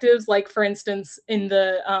perspectives. Like for instance, in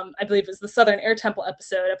the I believe it's the Southern Air Temple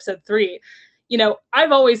episode 3.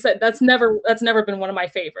 I've always said that's never been one of my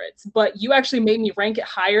favorites, but you actually made me rank it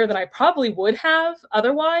higher than I probably would have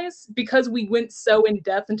otherwise because we went so in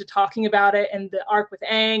depth into talking about it and the arc with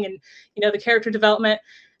Aang and the character development.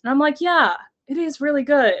 And I'm like, yeah, it is really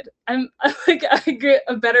good. I get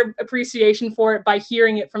a better appreciation for it by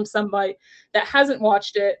hearing it from somebody that hasn't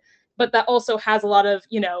watched it, but that also has a lot of,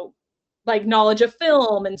 like knowledge of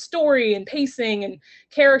film and story and pacing and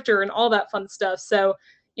character and all that fun stuff. So,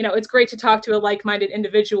 it's great to talk to a like-minded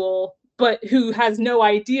individual, but who has no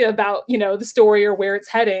idea about, the story or where it's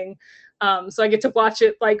heading. So I get to watch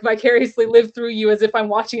it like vicariously live through you as if I'm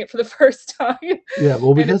watching it for the first time. Yeah, well,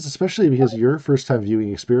 And because especially because your first time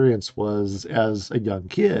viewing experience was as a young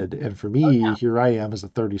kid, and for me, here I am as a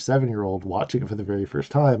 37-year-old watching it for the very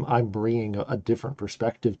first time. I'm bringing a different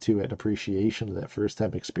perspective to it, appreciation of that first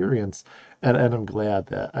time experience, and I'm glad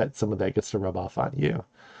that some of that gets to rub off on you.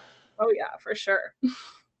 oh yeah, for sure.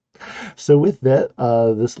 So with that,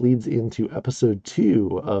 this leads into episode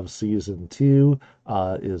 2 of season 2,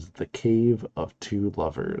 is The Cave of Two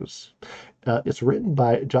Lovers. It's written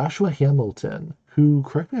by Joshua Hamilton, who,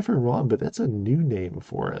 correct me if I'm wrong, but that's a new name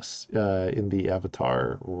for us in the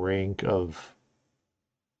Avatar rank of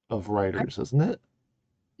I, writers, isn't it?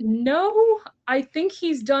 no, I think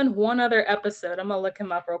he's done one other episode. I'm gonna look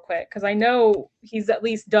him up real quick because I know he's at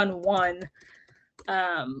least done one.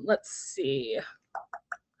 Let's see.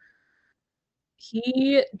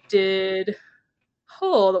 He did.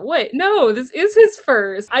 Hold, wait, no, this is his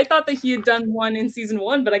first. I thought that he had done one in season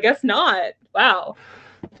one, but I guess not. Wow.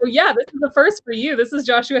 So yeah, this is the first for you. This is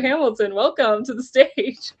Joshua Hamilton. Welcome to the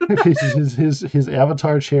stage. His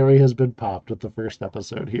Avatar cherry has been popped with the first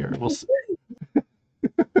episode here.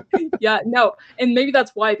 Yeah, no, and maybe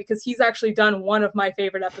that's why, because he's actually done one of my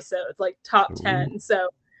favorite episodes, like top Ooh. 10. So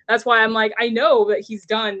that's why I'm like, I know that he's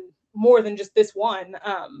done more than just this one.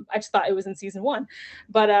 I just thought it was in season one.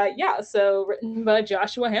 But yeah, so written by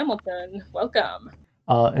Joshua Hamilton. Welcome.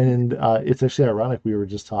 And it's actually ironic. We were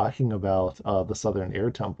just talking about the Southern Air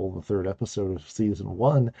Temple, the third episode of season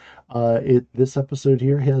 1. This episode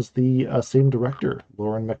here has the same director,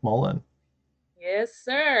 Lauren McMullen. Yes,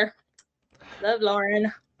 sir. Love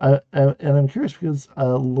Lauren. And I'm curious because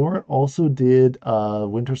Lauren also did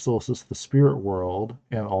Winter Solstice, The Spirit World,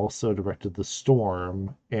 and also directed The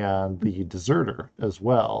Storm and The Deserter as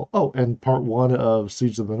well. Oh, and part 1 of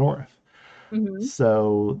Siege of the North. Mm-hmm.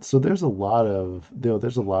 So there's a lot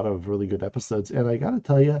of really good episodes, and I gotta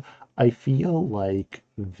tell you, I feel like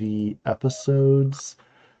the episodes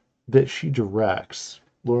that she directs.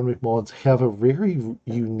 Lauren McMullins have a very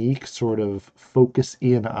unique sort of focus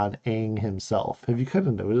in on Aang himself. Have you kind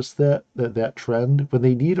of noticed that trend? When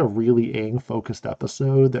they need a really Aang focused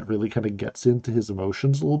episode that really kind of gets into his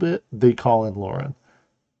emotions a little bit, they call in Lauren.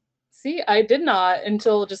 See, I did not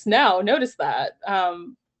until just now notice that.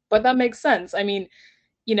 But that makes sense. I mean,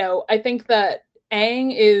 I think that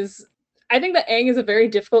Aang is I think that Aang is a very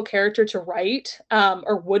difficult character to write,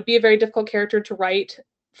 or would be a very difficult character to write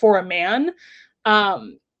for a man.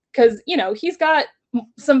 Because, he's got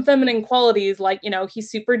some feminine qualities, like, he's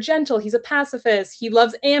super gentle, he's a pacifist, he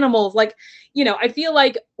loves animals. Like, I feel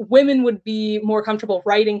like women would be more comfortable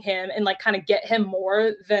writing him and like kind of get him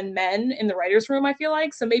more than men in the writer's room, I feel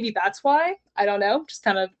like. So maybe that's why. I don't know, just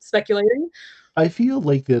kind of speculating. I feel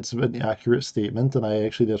like that's an accurate statement, and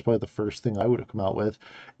that's probably the first thing I would have come out with,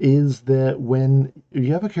 is that when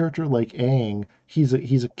you have a character like Aang, he's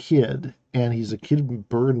a kid, and he's a kid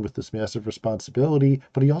burdened with this massive responsibility,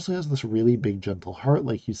 but he also has this really big gentle heart,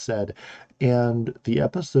 like you said. And the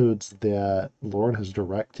episodes that Lauren has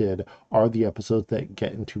directed are the episodes that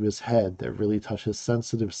get into his head, that really touch his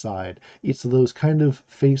sensitive side. It's those kind of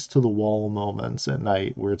face to the wall moments at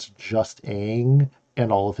night where it's just Aang and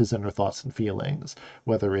all of his inner thoughts and feelings,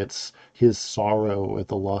 whether it's his sorrow at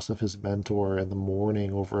the loss of his mentor and the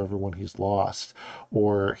mourning over everyone he's lost,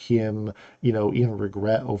 or him, in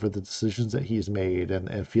regret over the decisions that he's made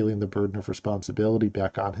and feeling the burden of responsibility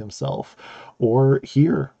back on himself, or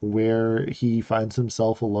here, where he finds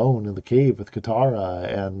himself alone in the cave with Katara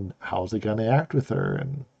and how's he going to act with her,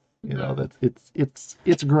 and Mhm. that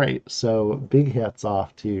it's great. So big hats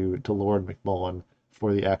off to Lauren McMullen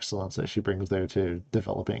for the excellence that she brings there to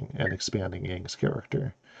developing and expanding Yang's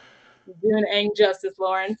character. Doing Aang justice,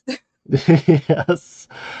 Lauren. Yes.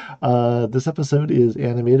 This episode is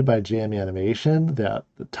animated by Jam Animation. That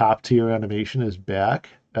the top tier animation is back,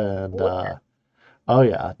 and oh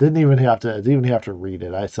yeah, didn't even have to read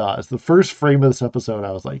it. I saw it's the first frame of this episode.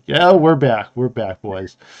 I was like, yeah, we're back,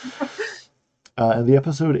 boys. And the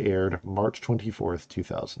episode aired March 24th,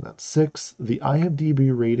 2006. The IMDb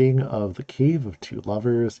rating of The Cave of Two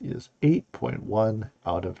Lovers is 8.1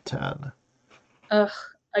 out of 10. Ugh,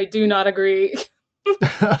 I do not agree.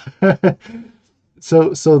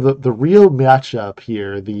 So the real matchup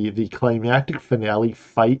here, the climactic finale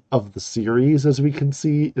fight of the series, as we can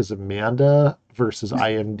see, is Amanda versus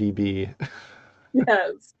IMDb.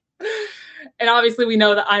 Yes. And obviously we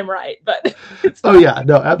know that I'm right, but it's Oh fine. yeah,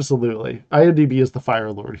 no, absolutely. IMDb is the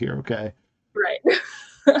Fire Lord here, okay? Right.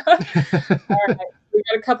 All right. We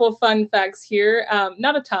got a couple of fun facts here.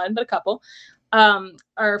 Not a ton, but a couple.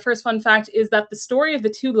 Our first fun fact is that the story of the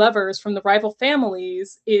two lovers from the rival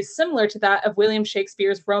families is similar to that of William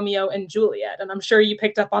Shakespeare's Romeo and Juliet. And I'm sure you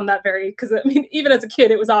picked up on that because I mean, even as a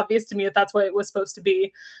kid, it was obvious to me that that's what it was supposed to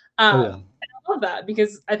be. Oh yeah. And I love that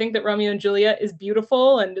because I think that Romeo and Juliet is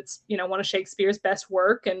beautiful and it's, one of Shakespeare's best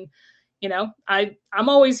work. And, I'm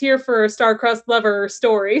always here for a star-crossed lover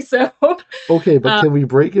story. So, Okay, but uh, can we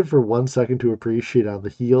break it for 1 second to appreciate on the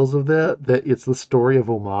heels of that it's the story of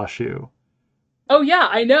Omashu? oh yeah,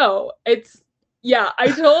 I know. Yeah,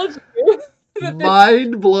 I told you that this,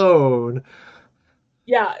 Mind blown.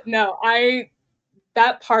 yeah, no,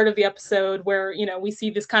 that part of the episode where, we see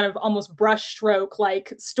this kind of almost brushstroke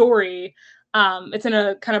like story. It's in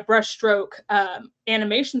a kind of brushstroke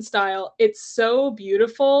animation style. It's so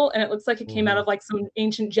beautiful and it looks like it came out Mhm. of like some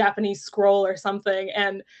ancient Japanese scroll or something.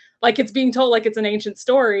 And like it's being told like it's an ancient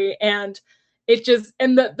story. And it just,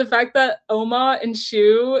 and the fact that Oma and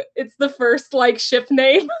Shu, it's the first like ship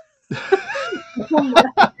name.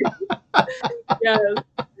 Yes.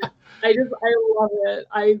 I love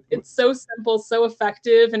it. It's so simple, so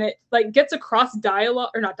effective, and it like gets across dialogue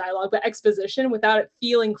or not dialogue, but exposition without it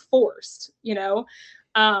feeling forced.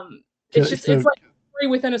 Um, it's So like a story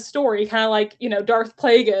within a story, kind of like, Darth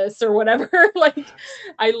Plagueis or whatever. Like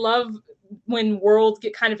I love when worlds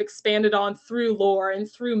get kind of expanded on through lore and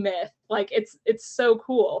through myth. Like it's so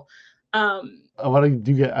cool. Um, I want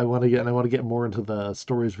to get more into the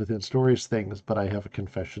stories within stories things, but I have a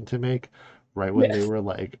confession to make. Right when yes.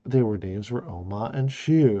 they were names were Oma and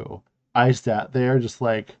Shu, I sat there just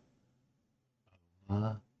like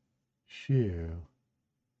Shu,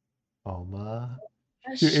 Oma,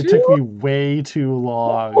 Shu. It took Shoo! me way too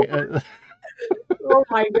long. Oh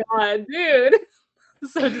my god, dude.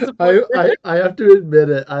 So I, disappointed. I I have to admit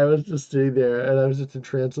it. I was just sitting there and I was just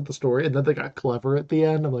entranced with the story, and then they got clever at the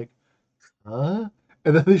end. I'm like, huh?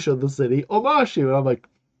 And then they showed the city, Omashu, and I'm like,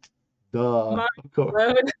 duh, Mind of course.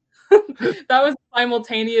 blown. That was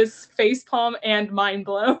simultaneous facepalm and mind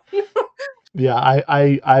blown. Yeah,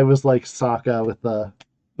 I was like Sokka with the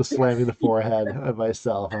slamming the forehead at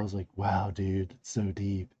myself. I was like, wow, dude, it's so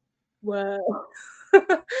deep. Whoa.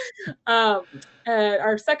 um,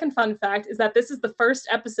 our second fun fact is that this is the first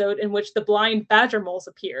episode in which the blind badger moles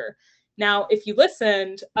appear. Now, if you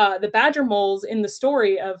listened, the badger moles in the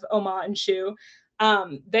story of Oma and Shu,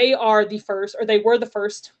 they are the first, or they were the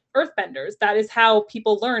first earthbenders. That is how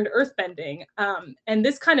people learned earthbending. And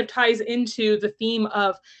this kind of ties into the theme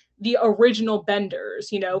of the original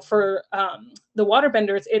benders. You know, for the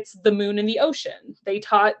waterbenders, it's the moon and the ocean. They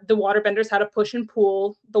taught the waterbenders how to push and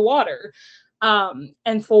pull the water.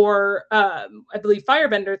 And for I believe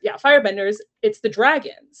firebenders, yeah, firebenders, it's the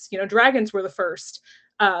dragons. You know, dragons were the first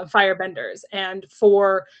firebenders, and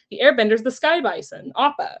for the airbenders, the sky bison,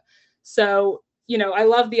 Appa. So, you know, I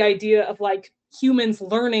love the idea of like humans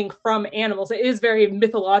learning from animals. It is very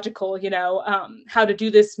mythological, you know, how to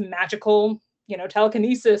do this magical, you know,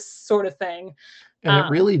 telekinesis sort of thing. And it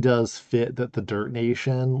Um, really does fit that the Dirt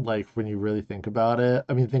Nation, like when you really think about it,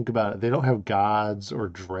 I mean, think about it. They don't have gods or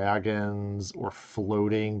dragons or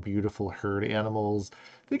floating beautiful herd animals.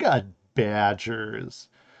 They got badgers.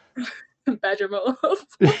 badger moles.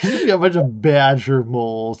 You got a bunch of badger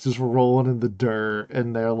moles just rolling in the dirt,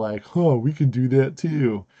 and they're like, "Huh, we can do that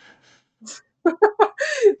too."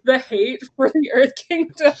 The hate for the Earth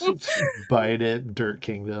Kingdom. Bite it, Dirt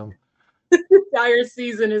Kingdom. Dire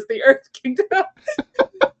season is the Earth Kingdom.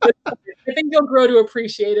 I think you'll grow to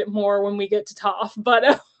appreciate it more when we get to Toph.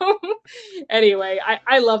 But anyway,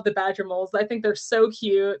 I love the badger moles. I think they're so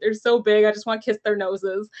cute. They're so big. I just want to kiss their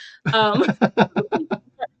noses. Um,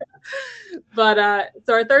 but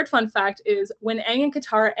so our third fun fact is when Aang and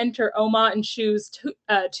Katara enter Oma and Shu's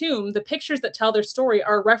tomb, the pictures that tell their story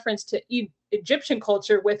are a reference to Egyptian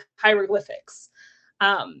culture with hieroglyphics.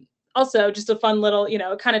 Also, just a fun little, you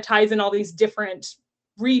know, it kind of ties in all these different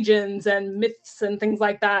regions and myths and things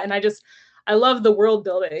like that. And I love the world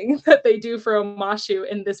building that they do for Omashu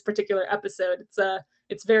in this particular episode.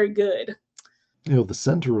 It's very good. You know, the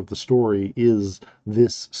center of the story is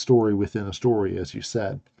this story within a story, as you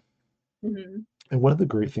said. Mm-hmm. And one of the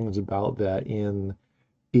great things about that in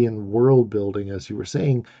world building, as you were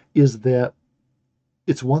saying, is that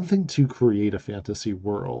it's one thing to create a fantasy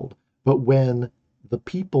world, but when the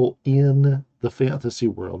people in the fantasy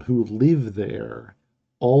world who live there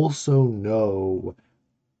also know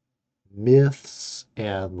myths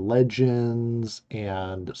and legends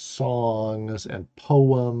and songs and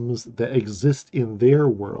poems that exist in their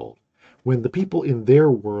world. When the people in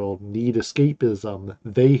their world need escapism,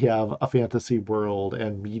 they have a fantasy world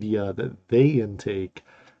and media that they intake.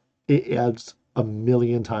 It adds a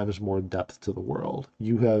million times more depth to the world.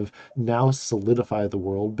 You have now solidified the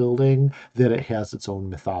world building that it has its own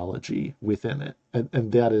mythology within it.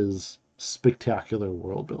 And that is spectacular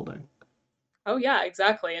world building. Oh yeah,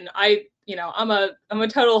 exactly. And you know, I'm a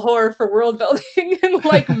total whore for world building and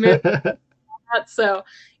like myth. So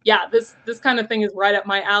yeah, this kind of thing is right up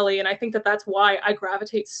my alley, and I think that that's why I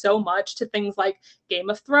gravitate so much to things like Game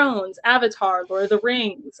of Thrones, Avatar, Lord of the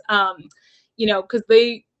Rings. You know, because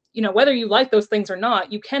they, you know, whether you like those things or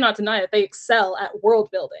not, you cannot deny that they excel at world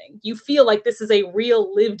building. You feel like this is a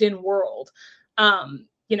real lived-in world,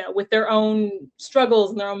 you know, with their own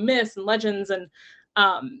struggles and their own myths and legends, and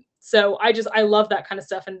so I love that kind of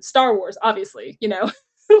stuff. And Star Wars, obviously, you know,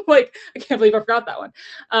 like I can't believe I forgot that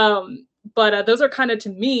one. But those are kind of to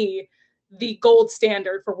me the gold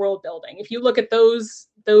standard for world building. If you look at those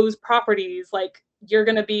properties, like you're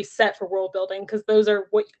going to be set for world building because those are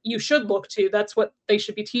what you should look to. That's what they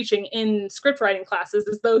should be teaching in script writing classes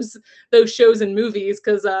is those shows and movies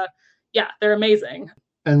because yeah, they're amazing.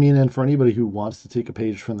 I mean, and for anybody who wants to take a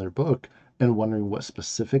page from their book and wondering what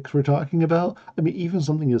specifics we're talking about, I mean, even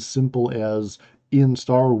something as simple as in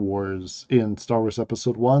Star Wars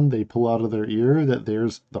Episode 1, they pull out of their ear that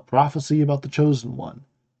there's the prophecy about the Chosen One.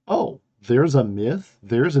 Oh, there's a myth,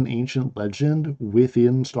 there's an ancient legend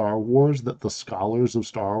within Star Wars that the scholars of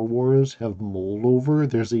Star Wars have mulled over.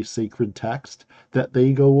 There's a sacred text that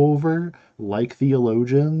they go over, like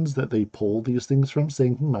theologians, that they pull these things from,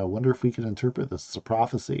 saying, I wonder if we can interpret this as a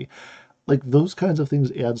prophecy. Like those kinds of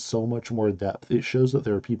things add so much more depth. It shows that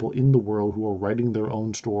there are people in the world who are writing their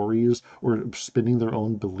own stories or spinning their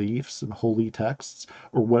own beliefs and holy texts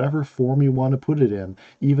or whatever form you want to put it in,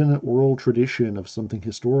 even an oral tradition of something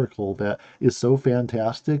historical that is so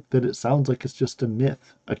fantastic that it sounds like it's just a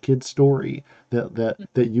myth, a kid's story that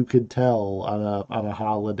you could tell on a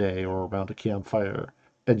holiday or around a campfire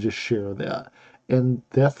and just share that. And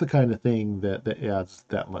that's the kind of thing that adds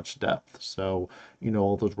that much depth. So, you know,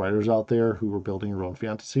 all those writers out there who are building your own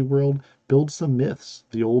fantasy world, build some myths.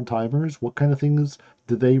 The old timers, what kind of things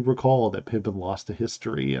did they recall that have been lost to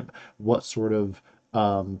history? And what sort of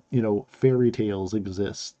Fairy tales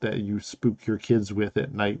exist that you spook your kids with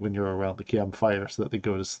at night when you're around the campfire so that they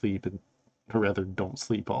go to sleep and, or rather, don't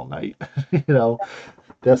sleep all night. you know,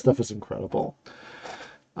 that stuff is incredible.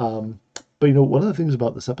 Um, but one of the things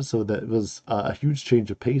about this episode that was a huge change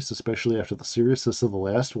of pace, especially after the seriousness of the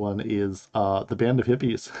last one, is the band of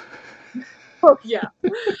hippies. Oh, yeah.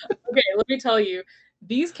 Okay, let me tell you,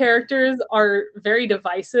 these characters are very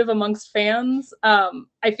divisive amongst fans.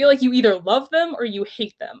 I feel like you either love them or you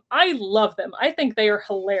hate them. I love them. I think they are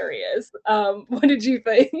hilarious. What did you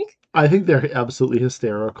think? I think they're absolutely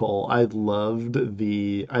hysterical. I loved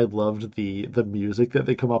the music that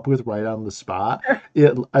they come up with right on the spot.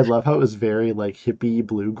 I love how it was very like hippie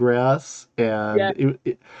bluegrass Yeah,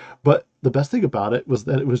 but the best thing about it was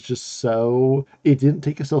that it was just so it didn't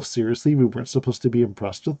take itself seriously. We weren't supposed to be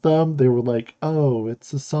impressed with them. They were like, "Oh,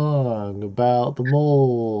 it's a song about the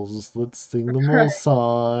moles. Let's sing the mole right.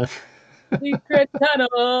 song." Secret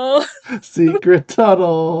tunnel Secret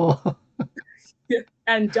tunnel.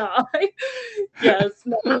 and die. Yes.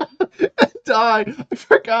 No. Die. I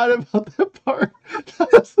forgot about that part.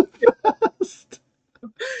 That was the best.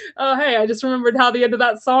 Oh, hey, I just remembered how the end of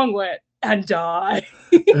that song went. And die.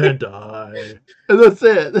 And die. And that's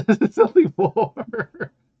it. There's nothing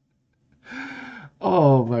more.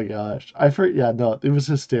 Oh my gosh. Yeah, no, it was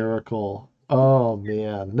hysterical. Oh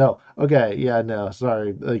man. No. Okay, yeah, no,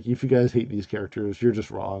 sorry. Like if you guys hate these characters, you're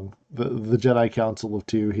just wrong. The Jedi Council of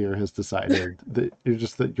Two here has decided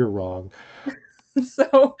that you're wrong.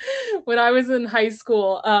 So when I was in high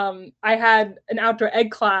school, I had an outdoor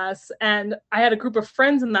ed class and I had a group of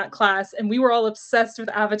friends in that class and we were all obsessed with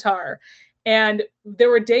Avatar. And there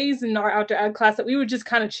were days in our outdoor ed class that we would just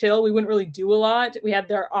kind of chill. We wouldn't really do a lot. We had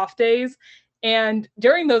their off days. And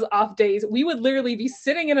during those off days, we would literally be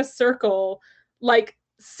sitting in a circle, like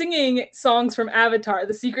singing songs from Avatar,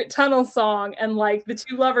 the Secret Tunnel song and like the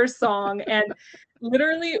Two Lovers song. And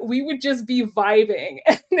literally we would just be vibing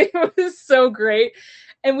and it was so great.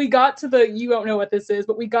 And we got to the, you don't know what this is,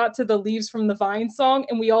 but we got to the Leaves from the Vine song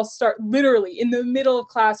and we all start literally in the middle of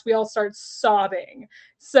class, we all start sobbing.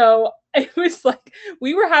 So it was like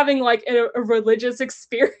we were having like a religious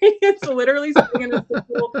experience, literally sitting in a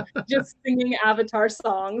circle just singing Avatar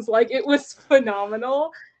songs. Like it was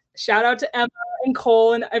phenomenal. Shout out to Emma and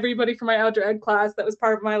Cole and everybody from my outdoor ed class that was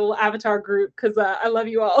part of my little Avatar group because I love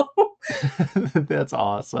you all. That's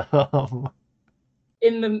awesome.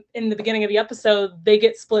 In the beginning of the episode, they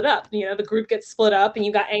get split up. You know, the group gets split up, and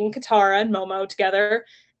you got Aang, Katara, and Momo together,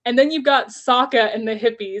 and then you've got Sokka and the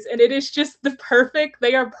hippies, and it is just the perfect.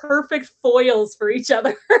 They are perfect foils for each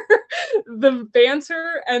other. The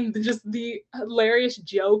banter and just the hilarious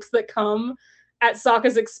jokes that come at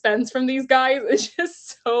Sokka's expense from these guys is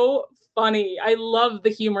just so funny. I love the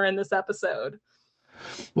humor in this episode.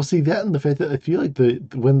 Well, see that and the fact that I feel like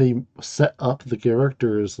when they set up the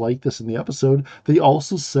characters like this in the episode, they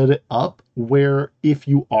also set it up where if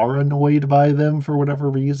you are annoyed by them for whatever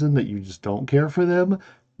reason that you just don't care for them,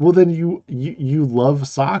 well then you love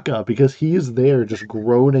Sokka because he's there just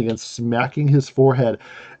groaning and smacking his forehead.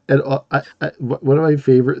 And one of my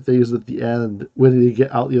favorite things at the end when they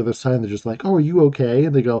get out the other side, and they're just like, "Oh, are you okay?"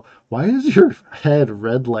 And they go, "Why is your head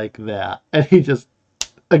red like that?" And he just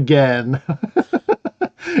again.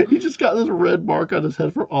 He just got this red mark on his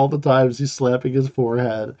head for all the times he's slapping his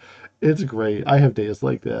forehead. It's great. I have days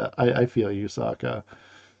like that. I feel you, Sokka.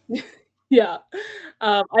 Yeah.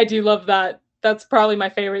 I do love that. That's probably my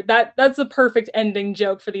favorite. That's a perfect ending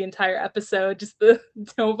joke for the entire episode. Just the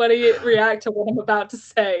nobody react to what I'm about to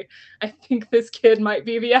say. I think this kid might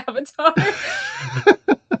be the Avatar.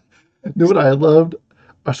 Know what I loved?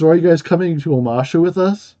 So are you guys coming to Omasha with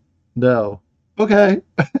us? No. Okay.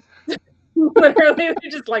 Literally,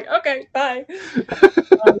 they're just like, okay, bye.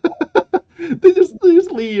 They just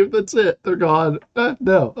leave. That's it. They're gone.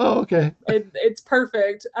 No. Oh, okay. It's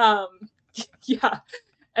perfect. Yeah,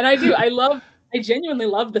 and I do. I genuinely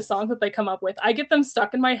love the songs that they come up with. I get them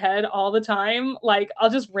stuck in my head all the time. Like I'll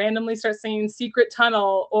just randomly start singing "Secret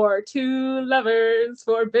Tunnel" or "Two Lovers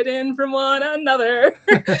Forbidden from One Another."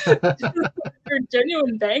 They're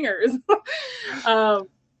genuine bangers. um,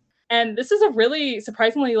 and this is a really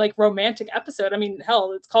surprisingly like romantic episode. I mean,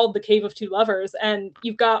 hell, it's called The Cave of Two Lovers, and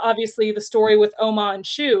you've got obviously the story with Oma and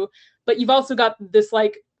Shu, but you've also got this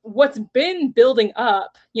like what's been building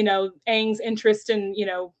up, Aang's interest in,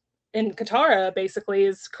 in Katara basically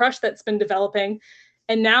is crush that's been developing.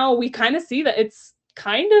 And now we kind of see that it's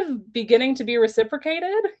kind of beginning to be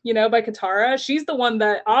reciprocated, by Katara. She's the one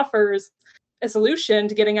that offers a solution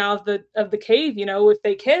to getting out of the cave, if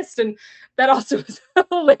they kissed. And that also was a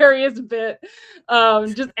hilarious bit.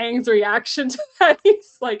 Just Aang's reaction to that.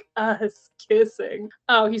 He's like, us kissing.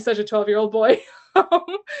 Oh, he's such a 12-year-old boy.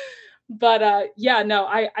 But yeah, no,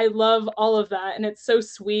 I love all of that, and it's so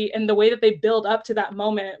sweet, and the way that they build up to that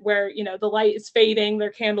moment where the light is fading, their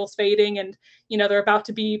candles fading, and they're about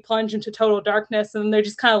to be plunged into total darkness, and they're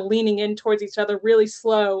just kind of leaning in towards each other really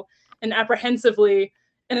slow and apprehensively,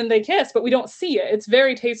 and then they kiss, but we don't see it. It's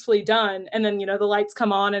very tastefully done, and then the lights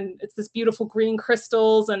come on, and it's this beautiful green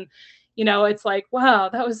crystals, and it's like, wow,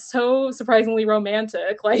 that was so surprisingly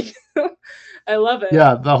romantic. Like, I love it.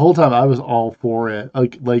 Yeah, the whole time I was all for it.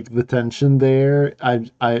 Like the tension there,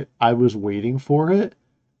 I was waiting for it,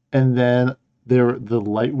 and then the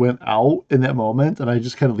light went out in that moment, and I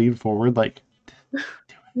just kind of leaned forward, like,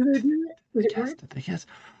 did Did they do it? they Did it kiss? work? Did they kiss?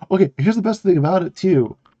 Okay, here's the best thing about it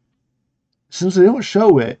too. Since they don't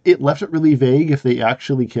show it, it left it really vague if they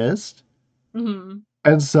actually kissed. Mhm.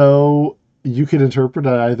 And so you can interpret it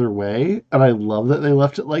either way. And I love that they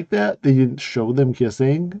left it like that. They didn't show them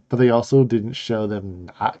kissing, but they also didn't show them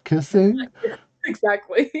not kissing.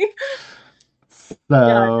 Exactly. Yeah,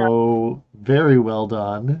 So very well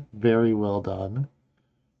done. Very well done.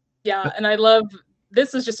 yeah, and I love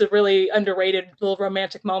this is just a really underrated little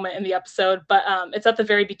romantic moment in the episode, but it's at the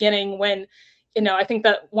very beginning when, I think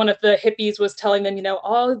that one of the hippies was telling them,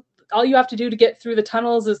 all you have to do to get through the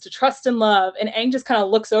tunnels is to trust and love. And Aang just kind of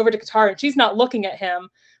looks over to Katara, and she's not looking at him,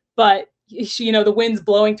 but she, the wind's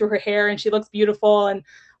blowing through her hair, and she looks beautiful, and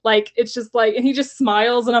like it's just like, and he just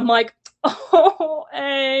smiles, and I'm like, oh,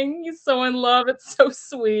 Aang, he's so in love. It's so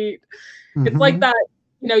sweet. It's like Hmm. that,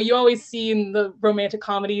 you always see in the romantic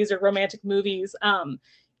comedies or romantic movies,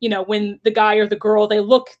 when the guy or the girl, they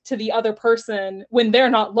look to the other person when they're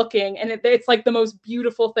not looking. And it's like the most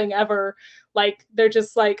beautiful thing ever. Like, they're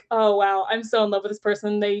just like, oh, wow, I'm so in love with this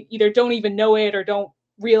person. They either don't even know it or don't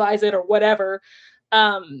realize it or whatever.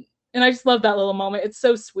 And I just love that little moment. It's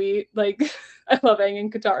so sweet. Like, I love Aang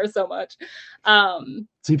and Katara so much.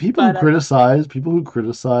 See, But people who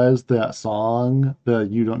criticize that song, the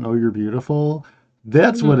 "You Don't Know You're Beautiful,"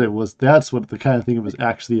 that's what mhm. it was. That's what the kind of thing it was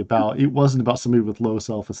actually about. It wasn't about somebody with low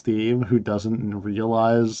self-esteem who doesn't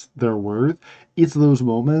realize their worth. It's those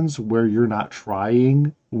moments where you're not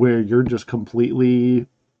trying, where you're just completely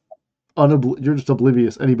you're just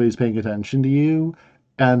oblivious anybody's paying attention to you,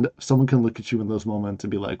 and someone can look at you in those moments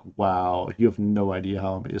and be like, "Wow, you have no idea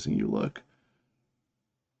how amazing you look."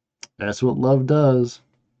 That's what love does.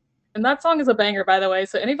 And that song is a banger, by the way.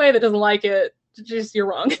 So anybody that doesn't like it, just you're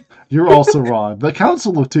wrong. You're also wrong. The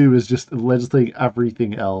Council of Two is just legislating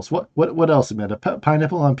everything else. What else, Amanda?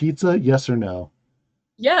 Pineapple on pizza? Yes or no?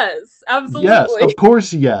 Yes, Yes, absolutely. of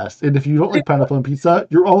course, yes. And if you don't like pineapple on pizza,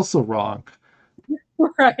 you're also wrong.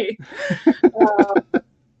 Right.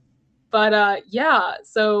 But yeah,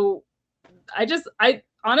 so I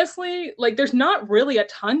honestly, like, there's not really a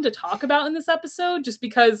ton to talk about in this episode, just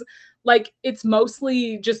because like it's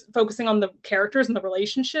mostly just focusing on the characters and the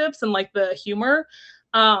relationships and like the humor.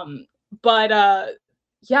 Um but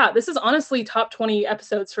yeah, this is honestly top 20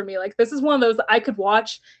 episodes for me. Like, this is one of those that I could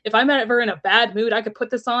watch if I'm ever in a bad mood. I could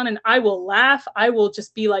put this on and I will laugh. I will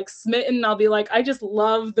just be like smitten. I'll be like, I just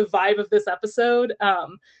love the vibe of this episode.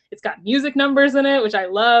 It's got music numbers in it, which I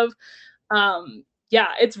love. Yeah,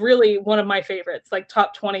 it's really one of my favorites, like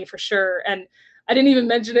top 20 for sure. And I didn't even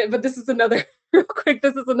mention it, but this is another real quick,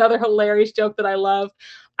 this is another hilarious joke that I love.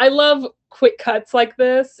 I love quick cuts like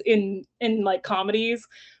this in like comedies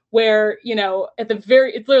where, at the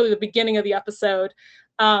very, it's literally the beginning of the episode.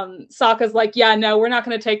 Sokka's like, yeah, no, we're not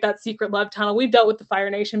going to take that secret love tunnel. We've dealt with the Fire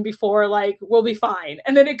Nation before. Like, we'll be fine.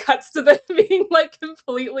 And then it cuts to them being like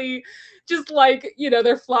completely just like,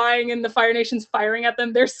 they're flying and the Fire Nation's firing at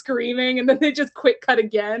them. They're screaming. And then they just quick cut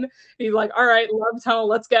again. And he's like, all right, love tunnel,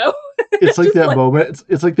 let's go. It's like Just that like, moment.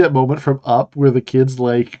 It's like that moment from Up where the kid's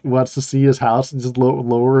like wants to see his house and just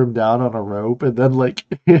lower him down on a rope, and then like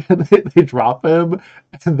they drop him,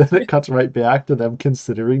 and then it cuts right back to them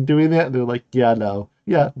considering doing that, and they're like, yeah, no,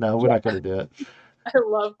 we're not yeah, going to do it. I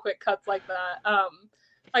love quick cuts like that.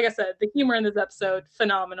 Like I said, the humor in this episode,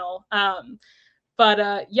 phenomenal.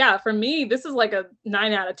 But yeah, for me, this is like a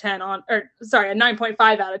 9 out of 10 on, or sorry, a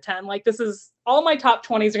 9.5 out of 10. Like, this is all my top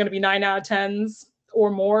 20s are going to be 9 out of 10s or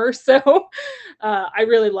more. So I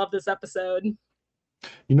really love this episode.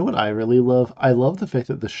 You know what I really love? I love the fact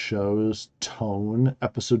that the show's tone,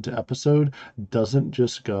 episode to episode, doesn't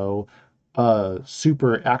just go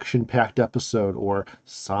super action-packed episode or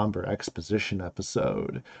somber exposition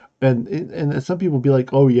episode. And some people be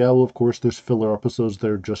like, "Oh yeah, well of course there's filler episodes that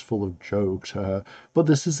are just full of jokes." But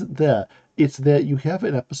this isn't that. it's that you have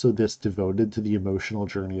an episode that's devoted to the emotional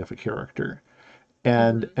journey of a character.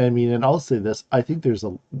 And Mhm. I mean, and I'll say this, I think there's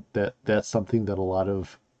a that's something that a lot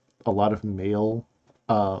of male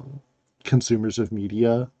um, consumers of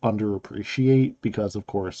media underappreciate because of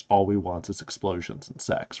course all we want is explosions and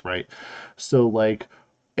sex, right? So like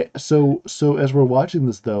so as we're watching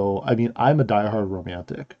this though, I mean, I'm a diehard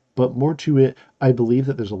romantic, but more to it, I believe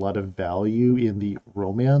that there's a lot of value in the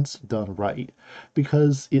romance done right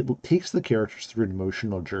because it takes the characters through an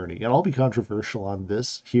emotional journey. And I'll be controversial on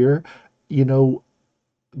this here. You know,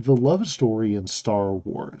 the love story in Star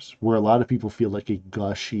Wars, where a lot of people feel like a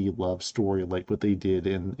gushy love story, like what they did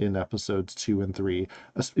in episodes 2 and 3,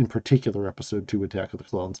 in particular episode 2, Attack of the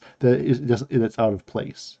Clones, that is just it's out of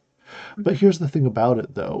place. But Mhm. here's the thing about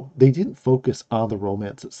it, though. They didn't focus on the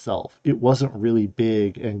romance itself. It wasn't really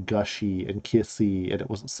big and gushy and kissy, and it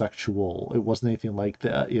wasn't sexual. It wasn't anything like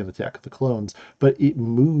that in Attack of the Clones. But it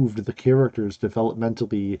moved the characters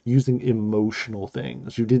developmentally using emotional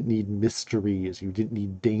things. You didn't need mysteries, you didn't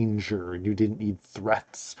need danger, you didn't need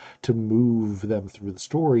threats to move them through the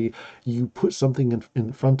story. You put something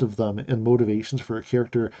in front of them and motivations for a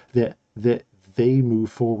character that they move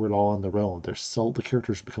forward all on their own. The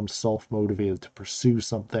characters become self motivated to pursue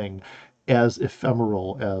something as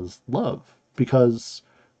ephemeral as love. Because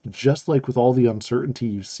just like with all the uncertainty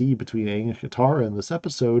you see between Aang and Katara in this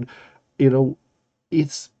episode, you know,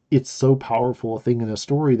 it's so powerful a thing in a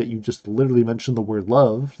story that you just literally mention the word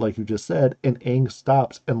love, like you just said, and Aang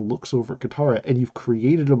stops and looks over at Katara, and you've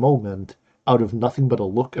created a moment out of nothing but a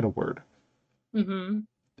look and a word. Mhm.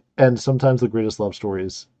 And sometimes the greatest love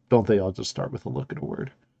stories, don't they all just start with a look and a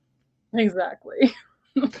word? Exactly.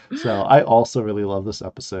 So I also really love this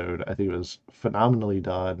episode. I think it was phenomenally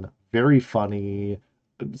done, very funny,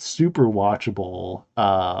 super watchable.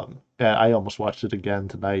 And I almost watched it again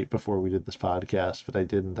tonight before we did this podcast, but I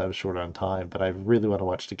didn't. I was short on time, but I really want to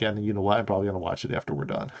watch it again. And you know what? I'm probably going to watch it after we're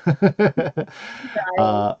done.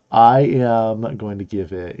 Nice. I am going to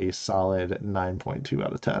give it a solid 9.2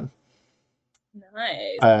 out of 10.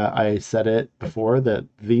 Nice. I said it before that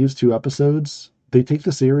these two episodes they take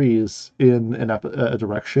the series in a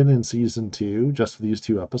direction in season two, just for these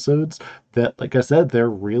two episodes. That, like I said, they're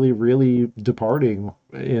really, really departing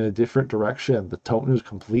in a different direction. The tone is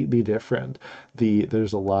completely different.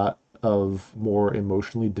 There's a lot of more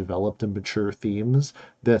emotionally developed and mature themes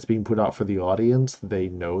that's being put out for the audience. They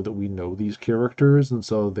know that we know these characters, and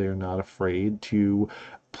so they're not afraid to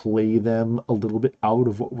play them a little bit out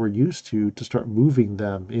of what we're used to start moving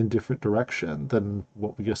them in different direction than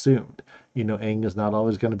what we assumed. You know, Aang is not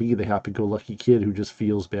always going to be the happy-go-lucky kid who just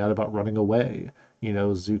feels bad about running away. You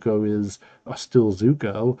know, Zuko is still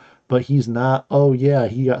Zuko, but he's not, oh yeah,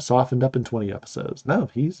 he got softened up in 20 episodes. No,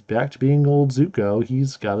 he's back to being old Zuko.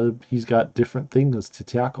 He's got different things to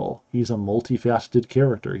tackle. He's a multifaceted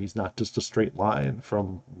character. He's not just a straight line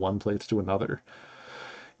from one place to another.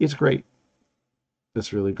 It's great.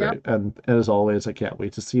 It's really Yeah. great. And as always, I can't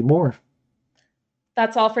wait to see more.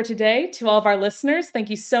 That's all for today. To all of our listeners, thank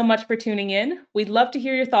you so much for tuning in. We'd love to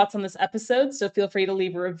hear your thoughts on this episode, so feel free to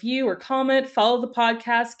leave a review or comment, follow the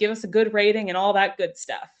podcast, give us a good rating, and all that good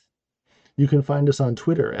stuff. You can find us on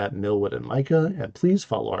Twitter at Milwood and Mika, and please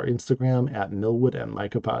follow our Instagram at Milwood and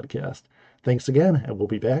Mika Podcast. Thanks again, and we'll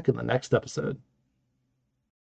be back in the next episode.